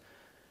weakness,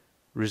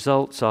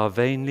 results are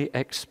vainly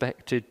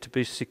expected to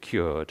be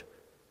secured,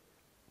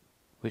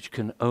 which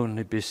can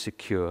only be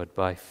secured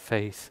by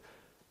faith,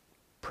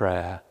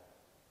 prayer,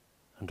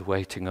 and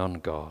waiting on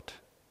God.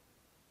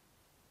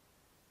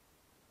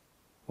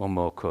 One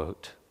more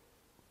quote.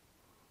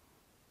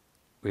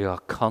 We are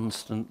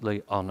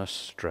constantly on a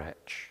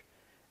stretch,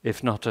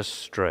 if not a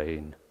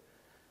strain,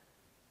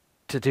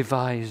 to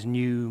devise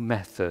new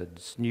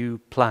methods, new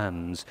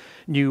plans,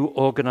 new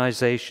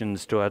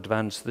organizations to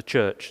advance the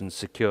church and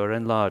secure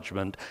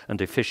enlargement and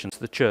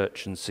efficiency,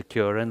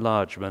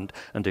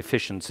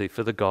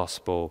 for the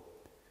gospel.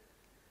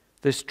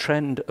 This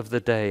trend of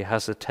the day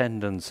has a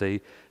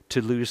tendency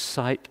to lose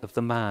sight of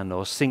the man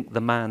or sink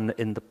the man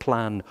in the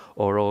plan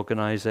or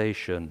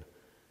organization.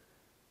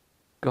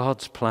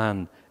 God's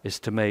plan is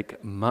to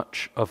make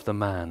much of the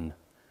man,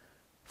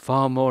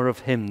 far more of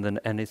him than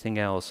anything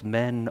else.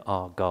 Men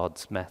are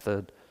God's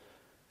method.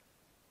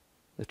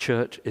 The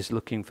church is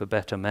looking for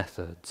better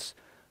methods.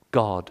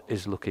 God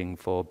is looking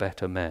for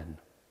better men.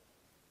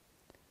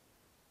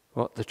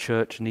 What the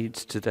church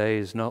needs today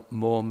is not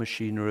more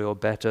machinery or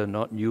better,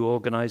 not new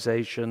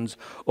organizations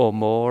or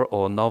more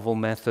or novel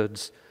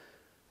methods,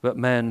 but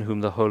men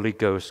whom the Holy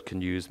Ghost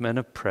can use, men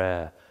of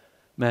prayer,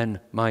 men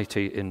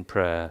mighty in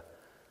prayer.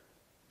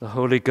 The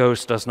Holy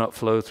Ghost does not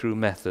flow through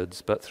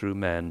methods, but through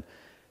men.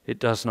 It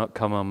does not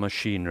come on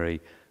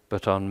machinery,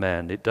 but on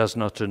men. It does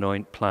not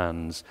anoint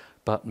plans,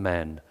 but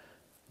men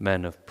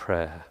of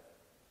prayer.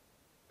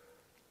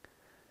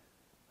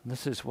 And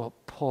this is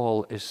what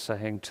Paul is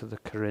saying to the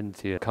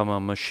Corinthians. Come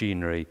on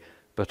machinery,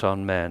 but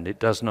on men. It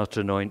does not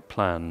anoint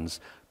plans,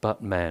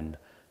 but men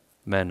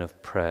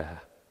of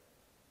prayer.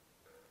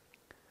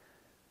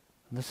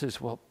 And this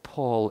is what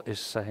Paul is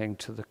saying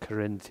to the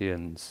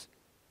Corinthians.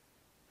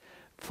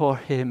 For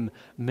him,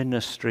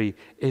 ministry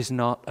is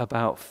not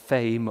about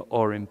fame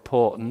or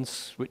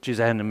importance, which his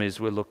enemies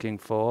were looking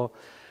for,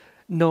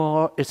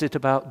 nor is it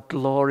about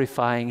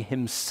glorifying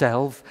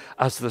himself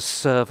as the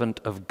servant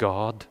of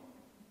God.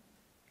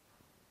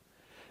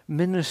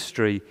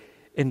 Ministry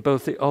in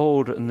both the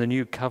Old and the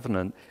New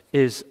Covenant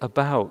is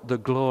about the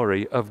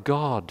glory of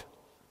God.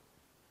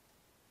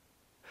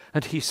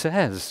 And he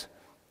says,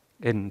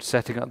 in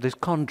setting up this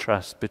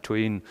contrast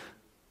between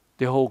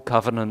the Old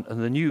Covenant and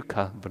the New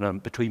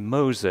Covenant, between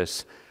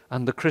Moses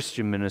and the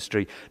Christian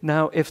ministry.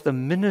 Now, if the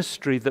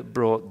ministry that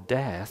brought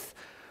death,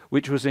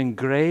 which was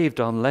engraved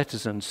on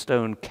letters and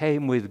stone,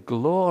 came with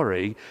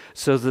glory,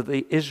 so that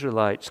the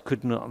Israelites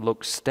could not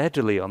look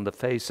steadily on the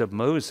face of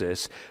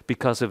Moses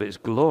because of its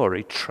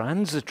glory,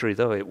 transitory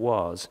though it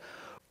was.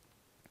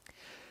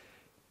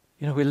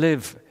 You know, we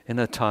live in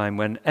a time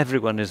when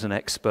everyone is an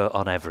expert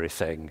on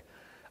everything,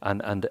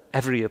 and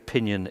every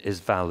opinion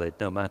is valid,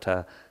 no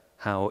matter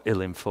how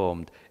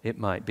ill-informed it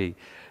might be.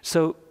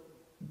 So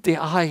the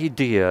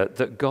idea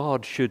that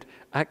God should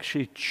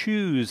actually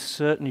choose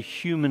certain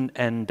human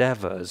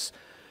endeavors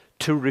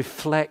to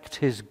reflect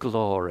his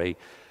glory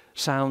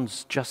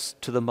sounds just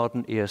to the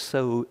modern ear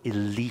so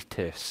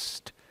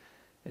elitist.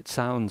 It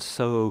sounds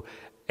so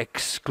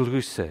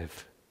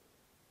exclusive.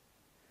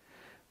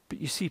 But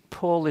you see,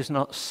 Paul is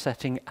not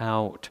setting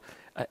out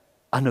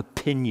an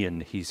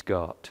opinion he's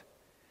got.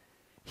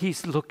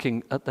 He's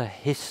looking at the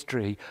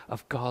history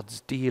of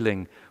God's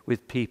dealing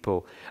with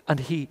people. And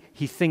he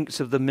thinks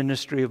of the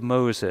ministry of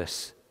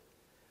Moses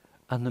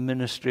and the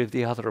ministry of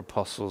the other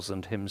apostles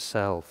and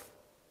himself.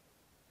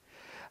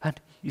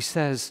 And he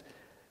says,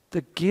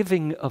 the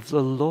giving of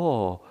the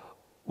law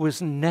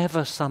was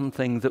never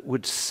something that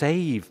would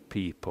save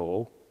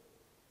people,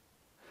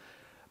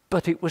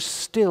 but it was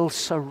still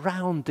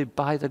surrounded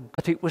by the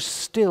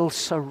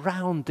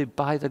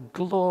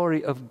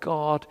glory of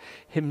God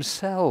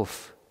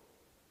himself.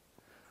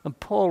 And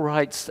Paul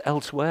writes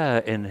elsewhere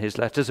in his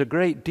letters a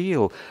great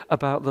deal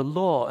about the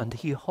law, and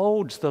he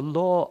holds the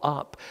law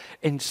up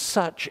in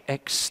such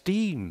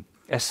esteem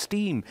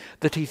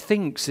that he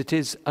thinks it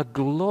is a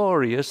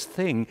glorious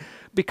thing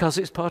because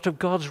it's part of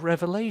God's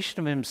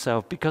revelation of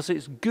himself, because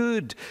it's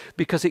good,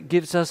 because it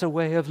gives us a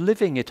way of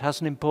living. It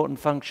has an important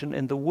function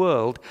in the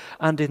world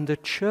and in the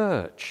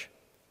church.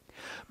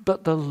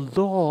 But the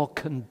law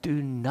can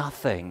do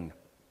nothing.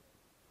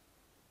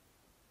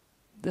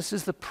 This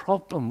is the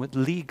problem with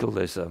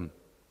legalism.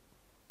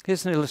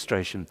 Here's an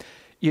illustration.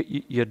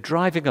 You're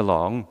driving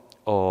along,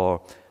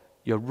 or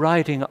you're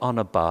riding on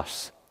a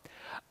bus,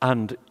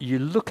 and you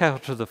look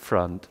out of the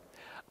front,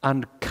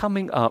 and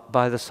coming up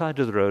by the side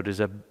of the road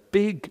is a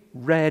big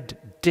red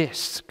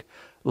disc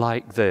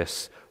like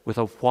this with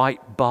a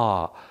white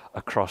bar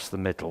across the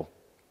middle.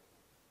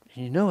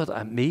 You know what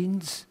that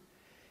means?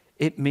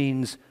 It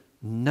means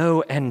no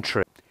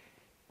entry.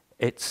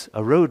 It's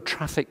a road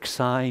traffic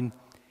sign.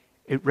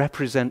 It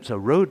represents a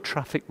road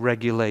traffic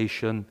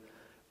regulation,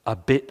 a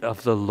bit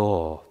of the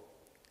law.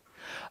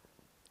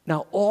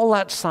 Now, all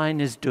that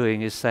sign is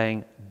doing is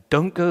saying,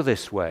 don't go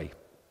this way.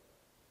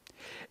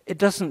 It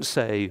doesn't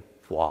say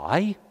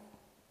why.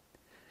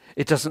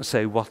 It doesn't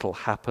say what'll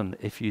happen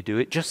if you do.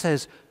 It just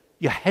says,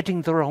 you're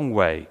heading the wrong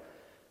way.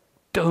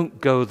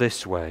 Don't go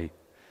this way.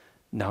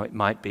 Now, it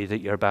might be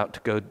that you're about to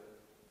go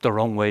the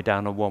wrong way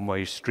down a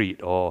one-way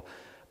street, or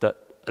that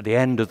at the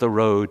end of the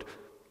road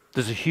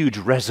there's a huge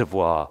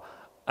reservoir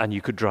and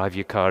you could drive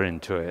your car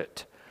into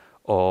it.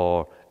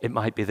 Or it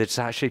might be that it's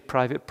actually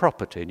private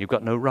property and you've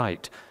got no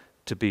right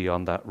to be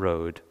on that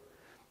road.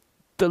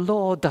 The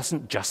law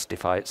doesn't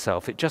justify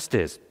itself, it just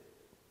is.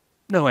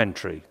 No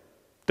entry.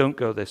 Don't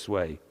go this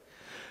way.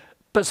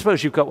 But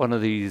suppose you've got one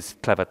of these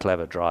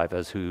clever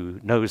drivers who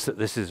knows that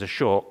this is a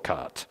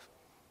shortcut.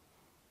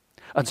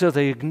 And so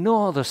they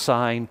ignore the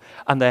sign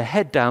and they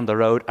head down the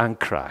road and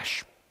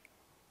crash.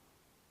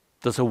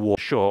 There's a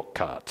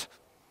shortcut.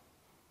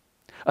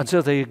 And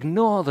so they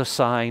ignore the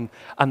sign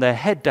and they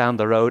head down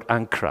the road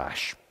and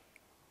crash.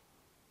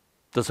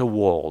 There's a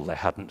wall they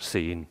hadn't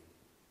seen.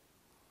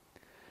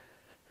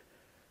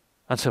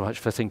 And so much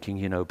for thinking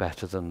you know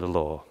better than the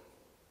law.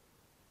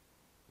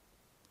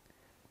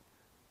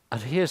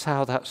 And here's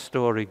how that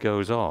story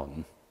goes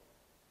on.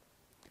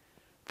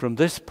 From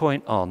this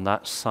point on,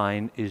 that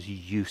sign is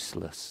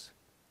useless.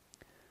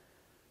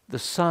 The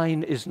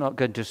sign is not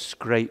going to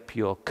scrape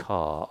your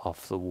car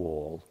off the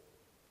wall.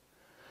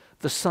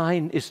 The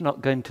sign is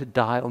not going to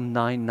dial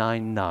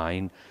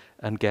 999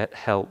 and get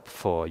help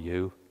for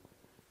you.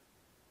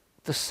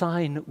 The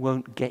sign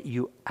won't get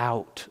you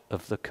out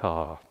of the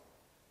car.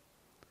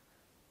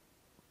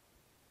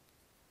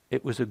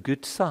 It was a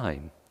good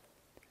sign.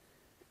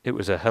 It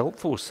was a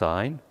helpful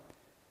sign.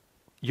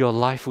 Your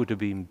life would have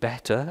been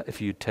better if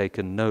you'd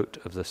taken note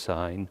of the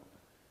sign.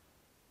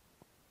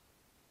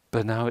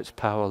 But now it's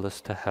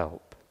powerless to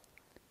help.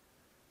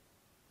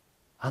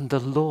 And the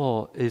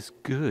law is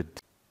good.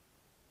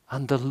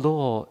 And the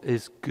law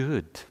is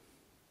good.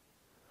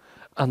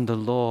 And the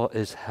law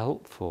is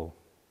helpful.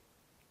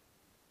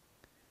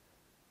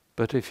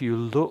 But if you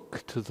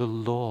look to the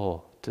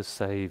law to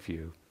save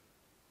you,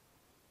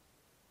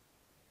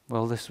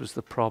 well, this was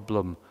the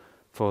problem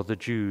for the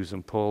Jews,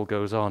 and Paul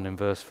goes on in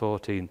verse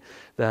 14,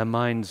 their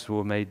minds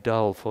were made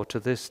dull, for to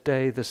this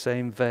day the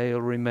same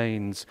veil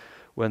remains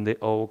when the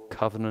old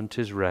covenant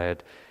is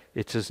read.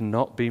 It has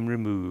not been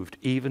removed.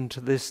 Even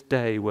to this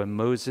day when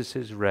Moses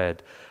is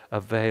read, a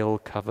veil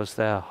covers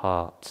their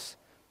hearts.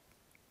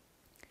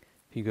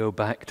 If you go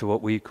back to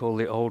what we call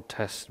the Old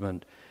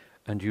Testament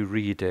and you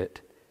read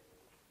it,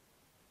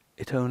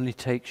 it only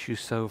takes you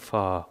so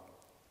far.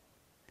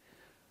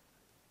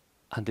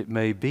 And it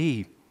may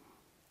be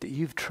that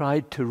you've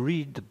tried to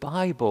read the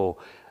Bible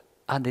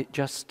and it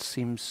just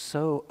seems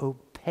so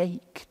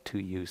opaque to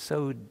you,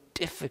 so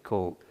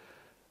difficult.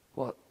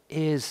 What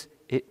is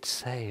it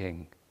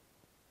saying?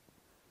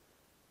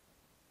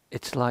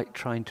 It's like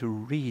trying to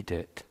read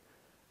it.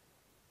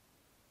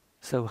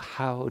 So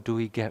how do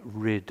we get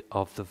rid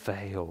of the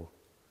veil?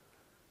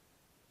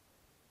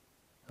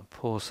 And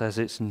Paul says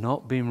it's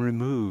not been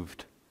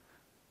removed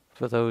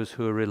for those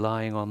who are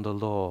relying on the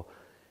law,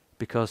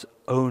 because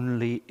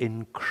only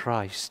in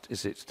Christ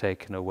is it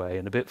taken away.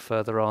 And a bit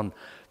further on,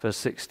 verse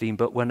 16,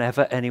 but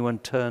whenever anyone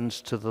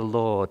turns to the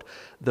Lord,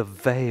 the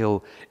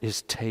veil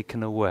is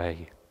taken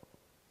away.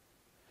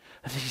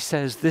 And he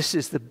says this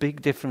is the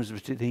big difference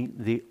between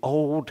the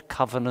old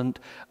covenant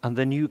and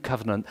the new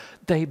covenant.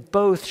 They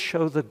both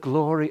show the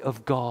glory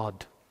of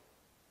God.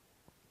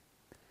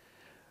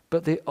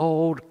 But the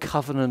old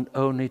covenant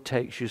only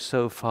takes you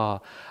so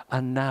far.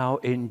 And now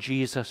in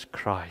Jesus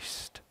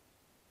Christ,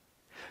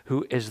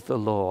 who is the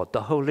Lord,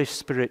 the Holy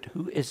Spirit,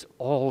 who is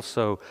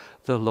also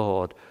the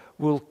Lord,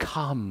 will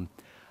come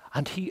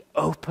And he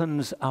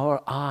opens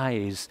our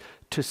eyes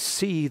to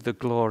see the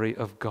glory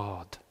of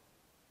God.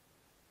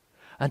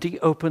 And he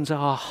opens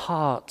our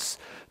hearts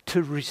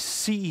to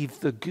receive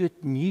the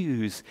good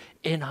news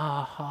in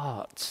our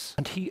hearts.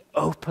 And he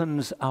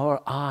opens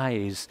our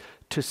eyes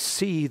to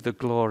see the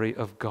glory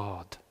of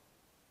God.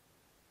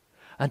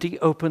 And he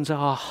opens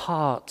our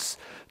hearts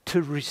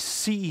to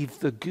receive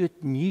the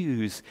good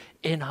news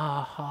in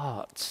our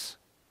hearts.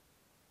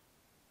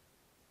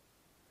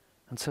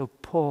 And so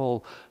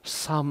Paul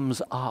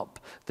sums up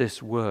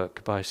this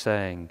work by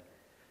saying,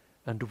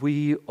 "And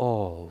we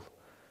all,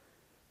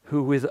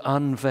 who with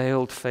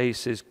unveiled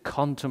faces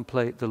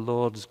contemplate the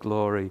Lord's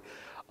glory,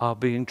 are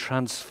being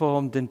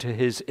transformed into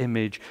his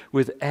image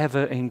with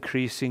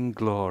ever-increasing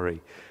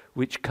glory,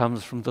 which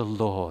comes from the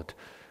Lord,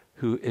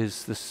 who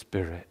is the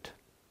Spirit."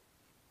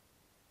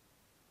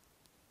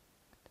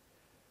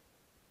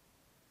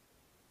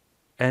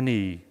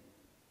 Any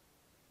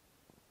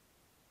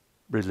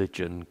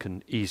religion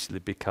can easily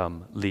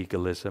become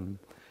legalism,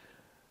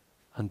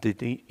 and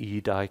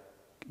indeed I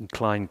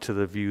incline to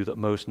the view that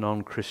most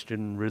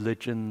non-Christian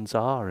religions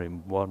are,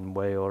 in one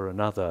way or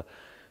another,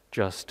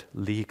 just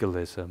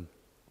legalism.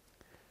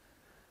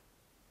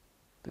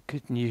 The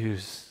good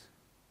news,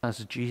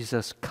 as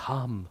Jesus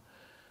come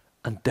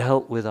and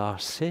dealt with our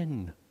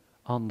sin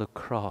on the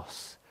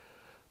cross,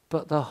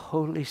 but the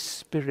Holy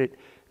Spirit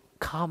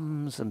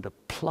comes and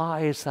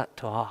applies that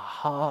to our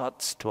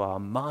hearts, to our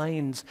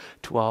minds,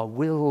 to our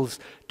wills,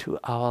 to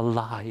our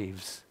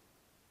lives.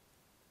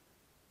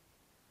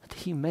 And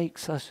he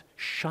makes us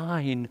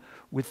shine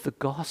with the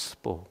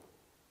gospel.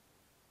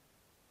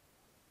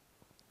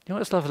 You know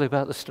what's lovely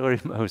about the story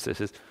of Moses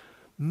is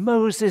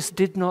Moses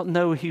did not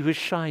know he was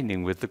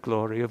shining with the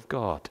glory of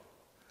God.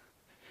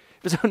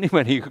 It was only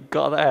when he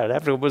got there and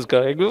everyone was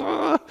going,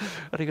 "Ah!"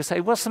 and he could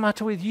say, "What's the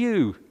matter with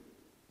you?"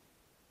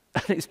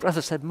 And his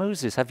brother said,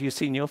 "Moses, have you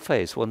seen your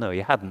face?" Well, no,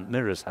 he hadn't.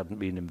 Mirrors hadn't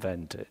been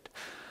invented.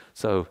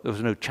 So there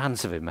was no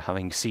chance of him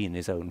having seen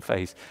his own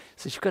face. He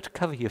says, "You've got to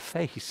cover your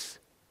face.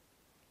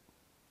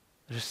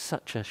 There's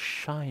such a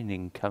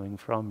shining coming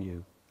from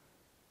you."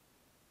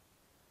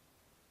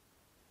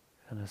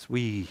 And as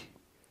we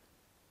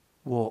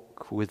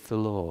walk with the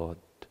Lord,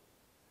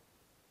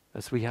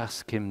 as we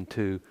ask him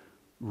to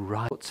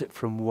rise it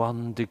from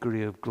one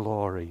degree of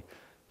glory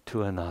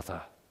to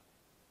another,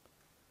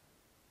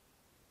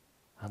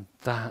 and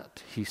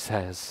that, he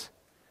says,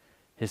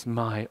 is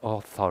my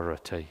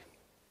authority,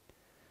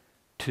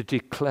 to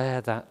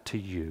declare that to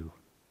you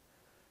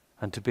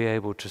and to be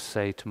able to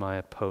say to my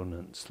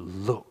opponents,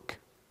 "Look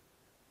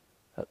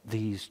at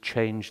these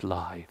changed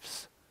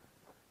lives."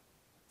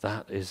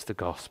 That is the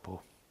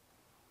gospel.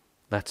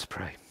 Let's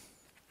pray.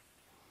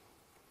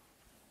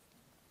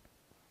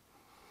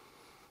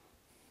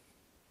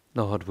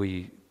 Lord,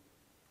 we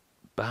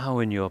bow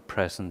in your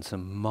presence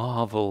and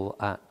marvel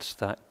at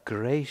that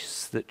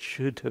grace that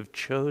should have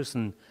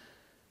chosen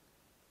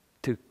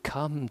to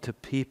come to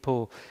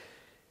people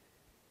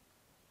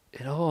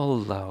in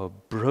all our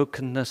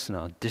brokenness and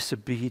our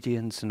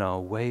disobedience and our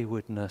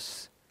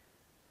waywardness,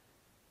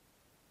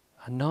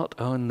 and not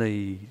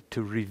only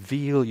to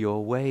reveal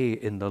your way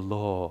in the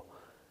law,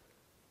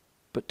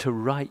 but to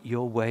write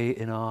your way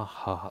in our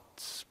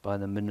hearts by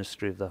the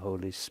ministry of the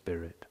Holy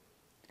Spirit.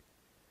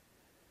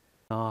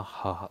 Our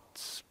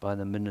hearts by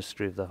the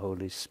ministry of the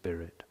Holy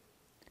Spirit.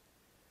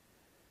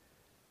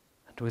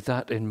 And with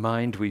that in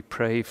mind, we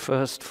pray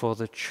first for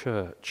the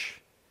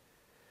church,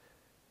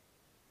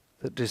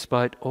 that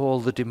despite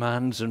all the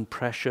demands and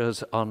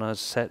pressures on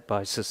us set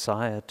by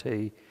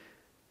society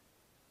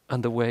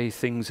and the way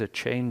things are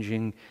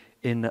changing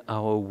in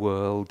our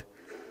world,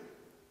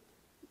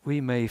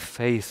 we may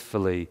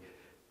faithfully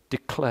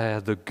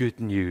declare the good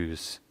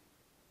news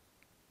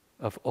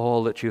of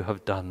all that you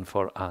have done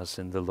for us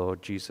in the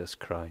Lord Jesus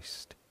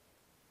Christ.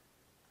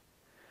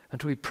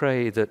 And we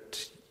pray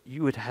that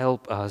you would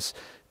help us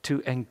to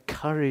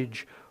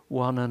encourage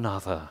one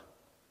another,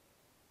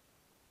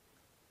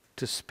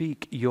 to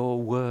speak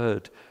your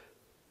word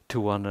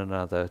to one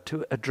another,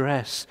 to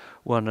address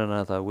one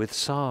another with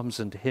psalms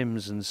and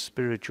hymns and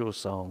spiritual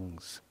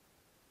songs,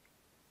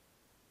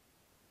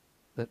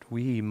 that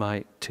we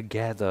might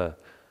together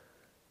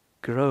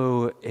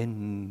grow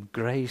in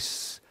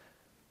grace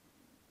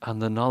and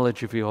the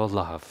knowledge of your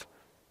love,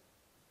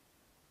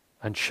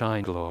 and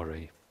shine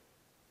glory.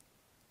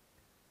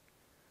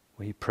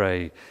 We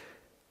pray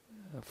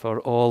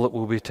for all that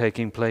will be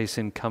taking place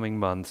in coming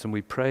months, and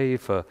we pray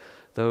for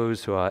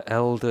those who are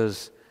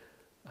elders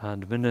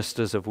and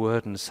ministers of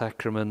word and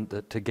sacrament,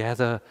 that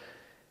together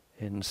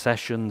in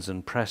sessions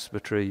and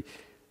presbytery,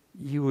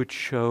 you would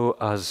show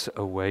us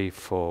a way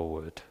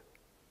forward,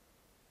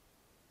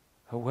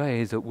 a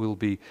way that will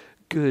be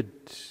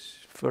good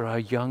for our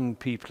young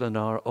people and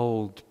our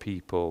old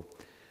people,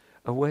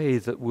 a way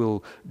that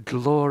will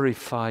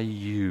glorify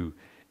you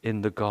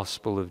in the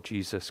gospel of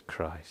Jesus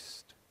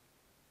Christ.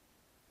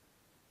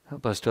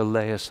 Help us to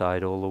lay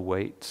aside all the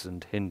weights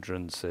and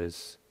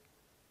hindrances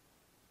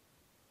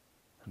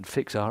and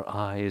fix our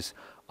eyes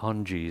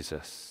on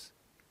Jesus,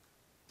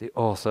 the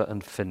author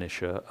and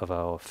finisher of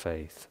our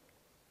faith.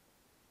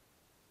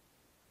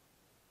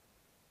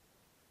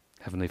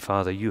 Heavenly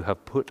Father, you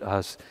have put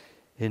us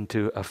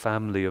into a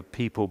family of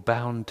people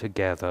bound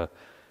together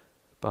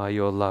by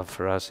your love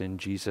for us in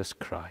Jesus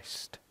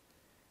Christ.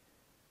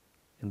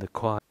 In the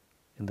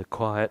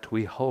quiet,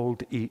 we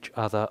hold each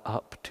other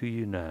up to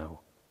you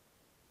now.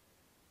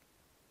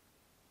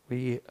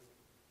 We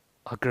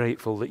are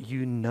grateful that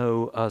you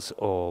know us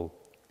all.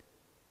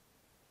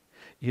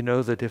 You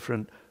know the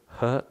different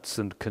hurts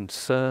and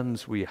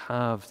concerns we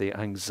have, the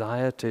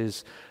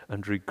anxieties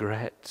and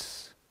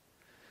regrets,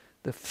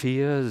 the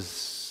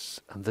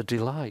fears and the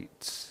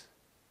delights.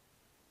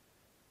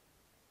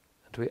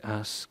 And we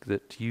ask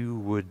that you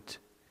would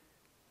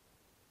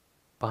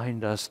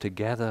bind us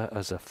together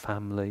as a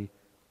family,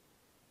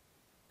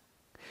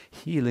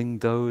 healing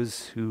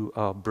those who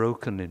are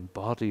broken in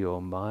body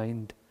or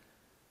mind,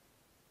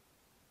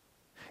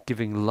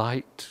 giving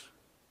light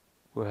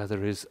where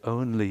there is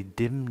only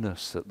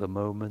dimness at the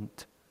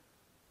moment,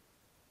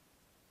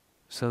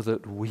 so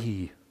that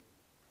we,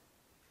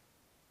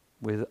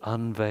 with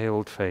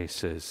unveiled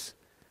faces,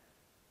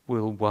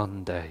 will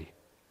one day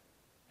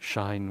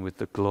shine with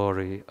the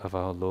glory of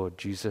our Lord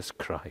Jesus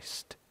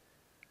Christ.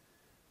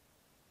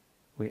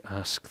 We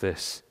ask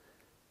this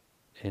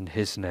in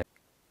his name.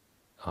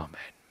 Amen.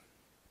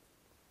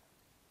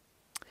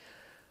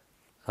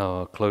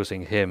 Our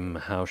closing hymn,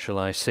 How Shall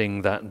I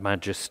Sing That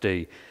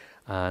Majesty?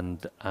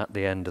 And at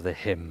the end of the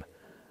hymn,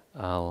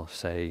 I'll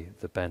say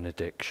the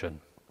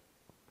benediction.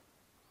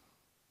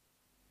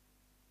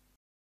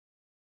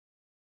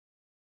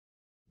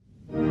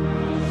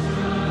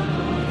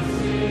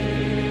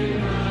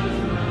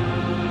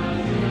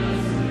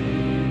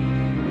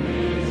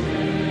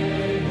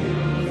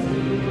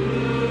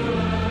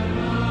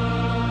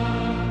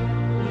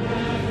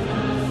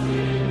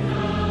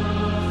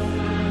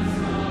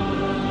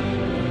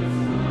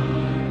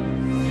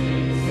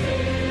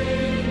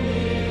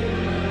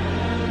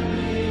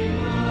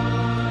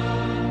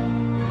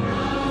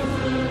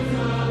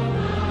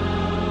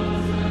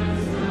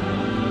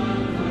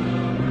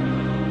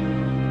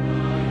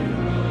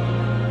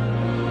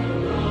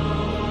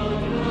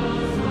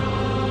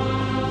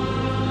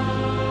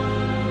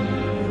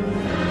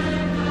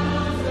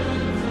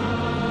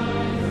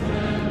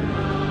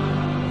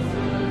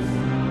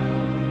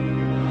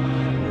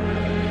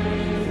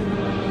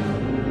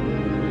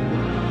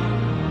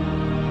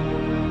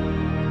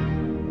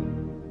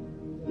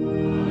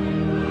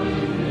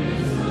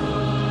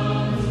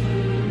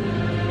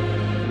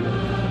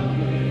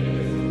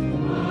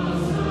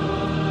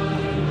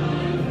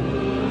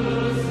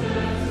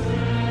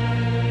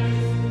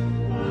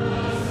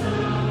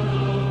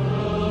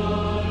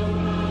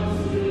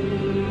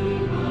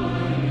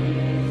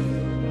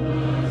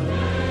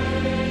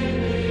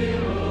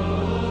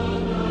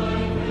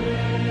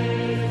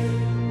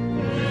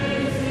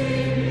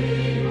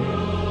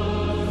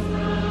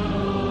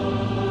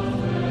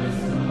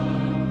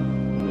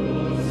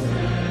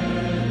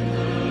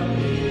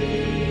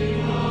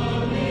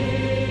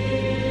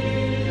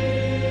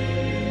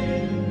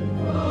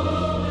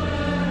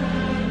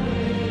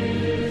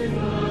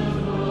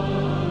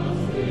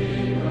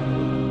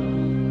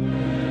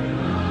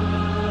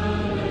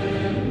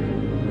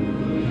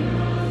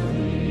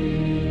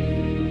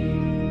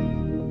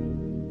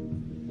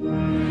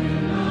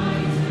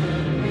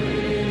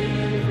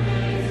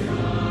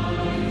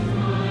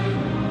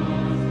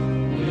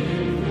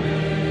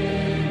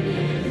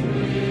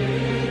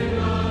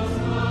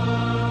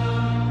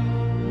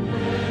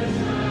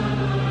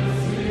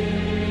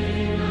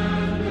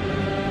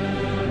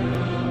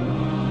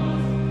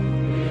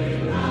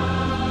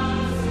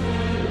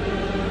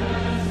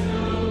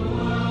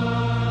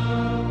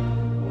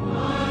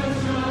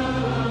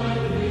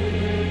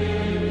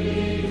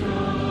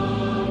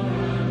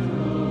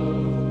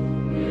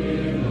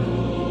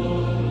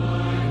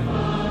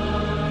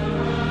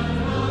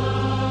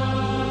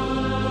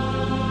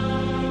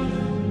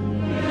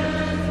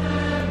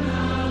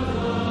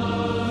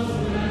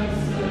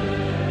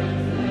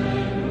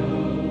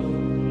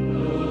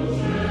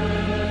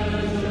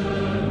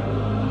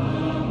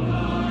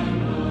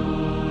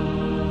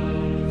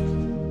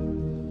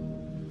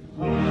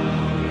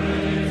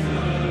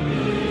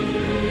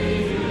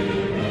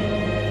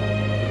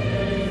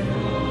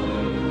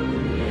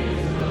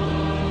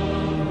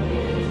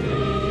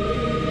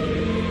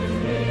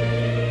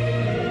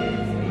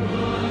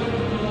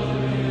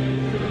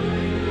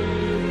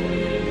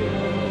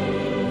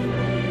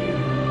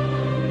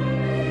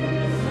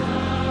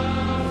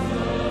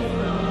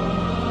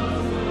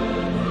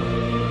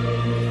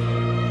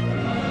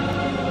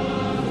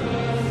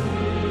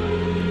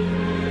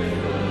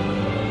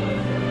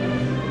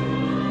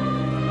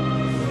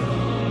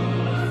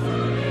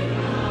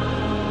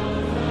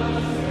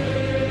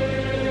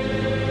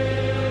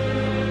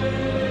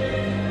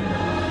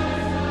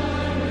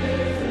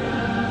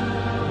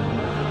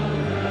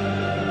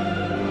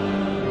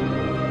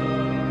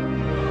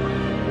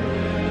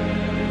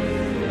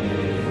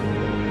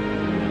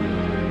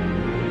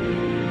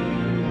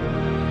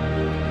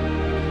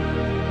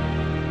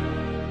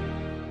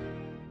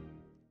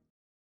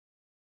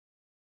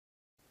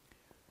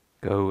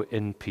 Go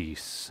in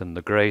peace, and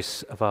the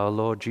grace of our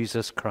Lord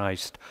Jesus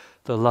Christ,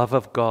 the love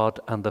of God,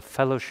 and the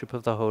fellowship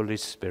of the Holy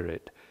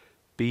Spirit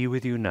be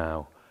with you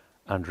now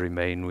and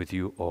remain with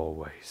you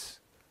always.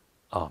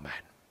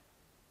 Amen.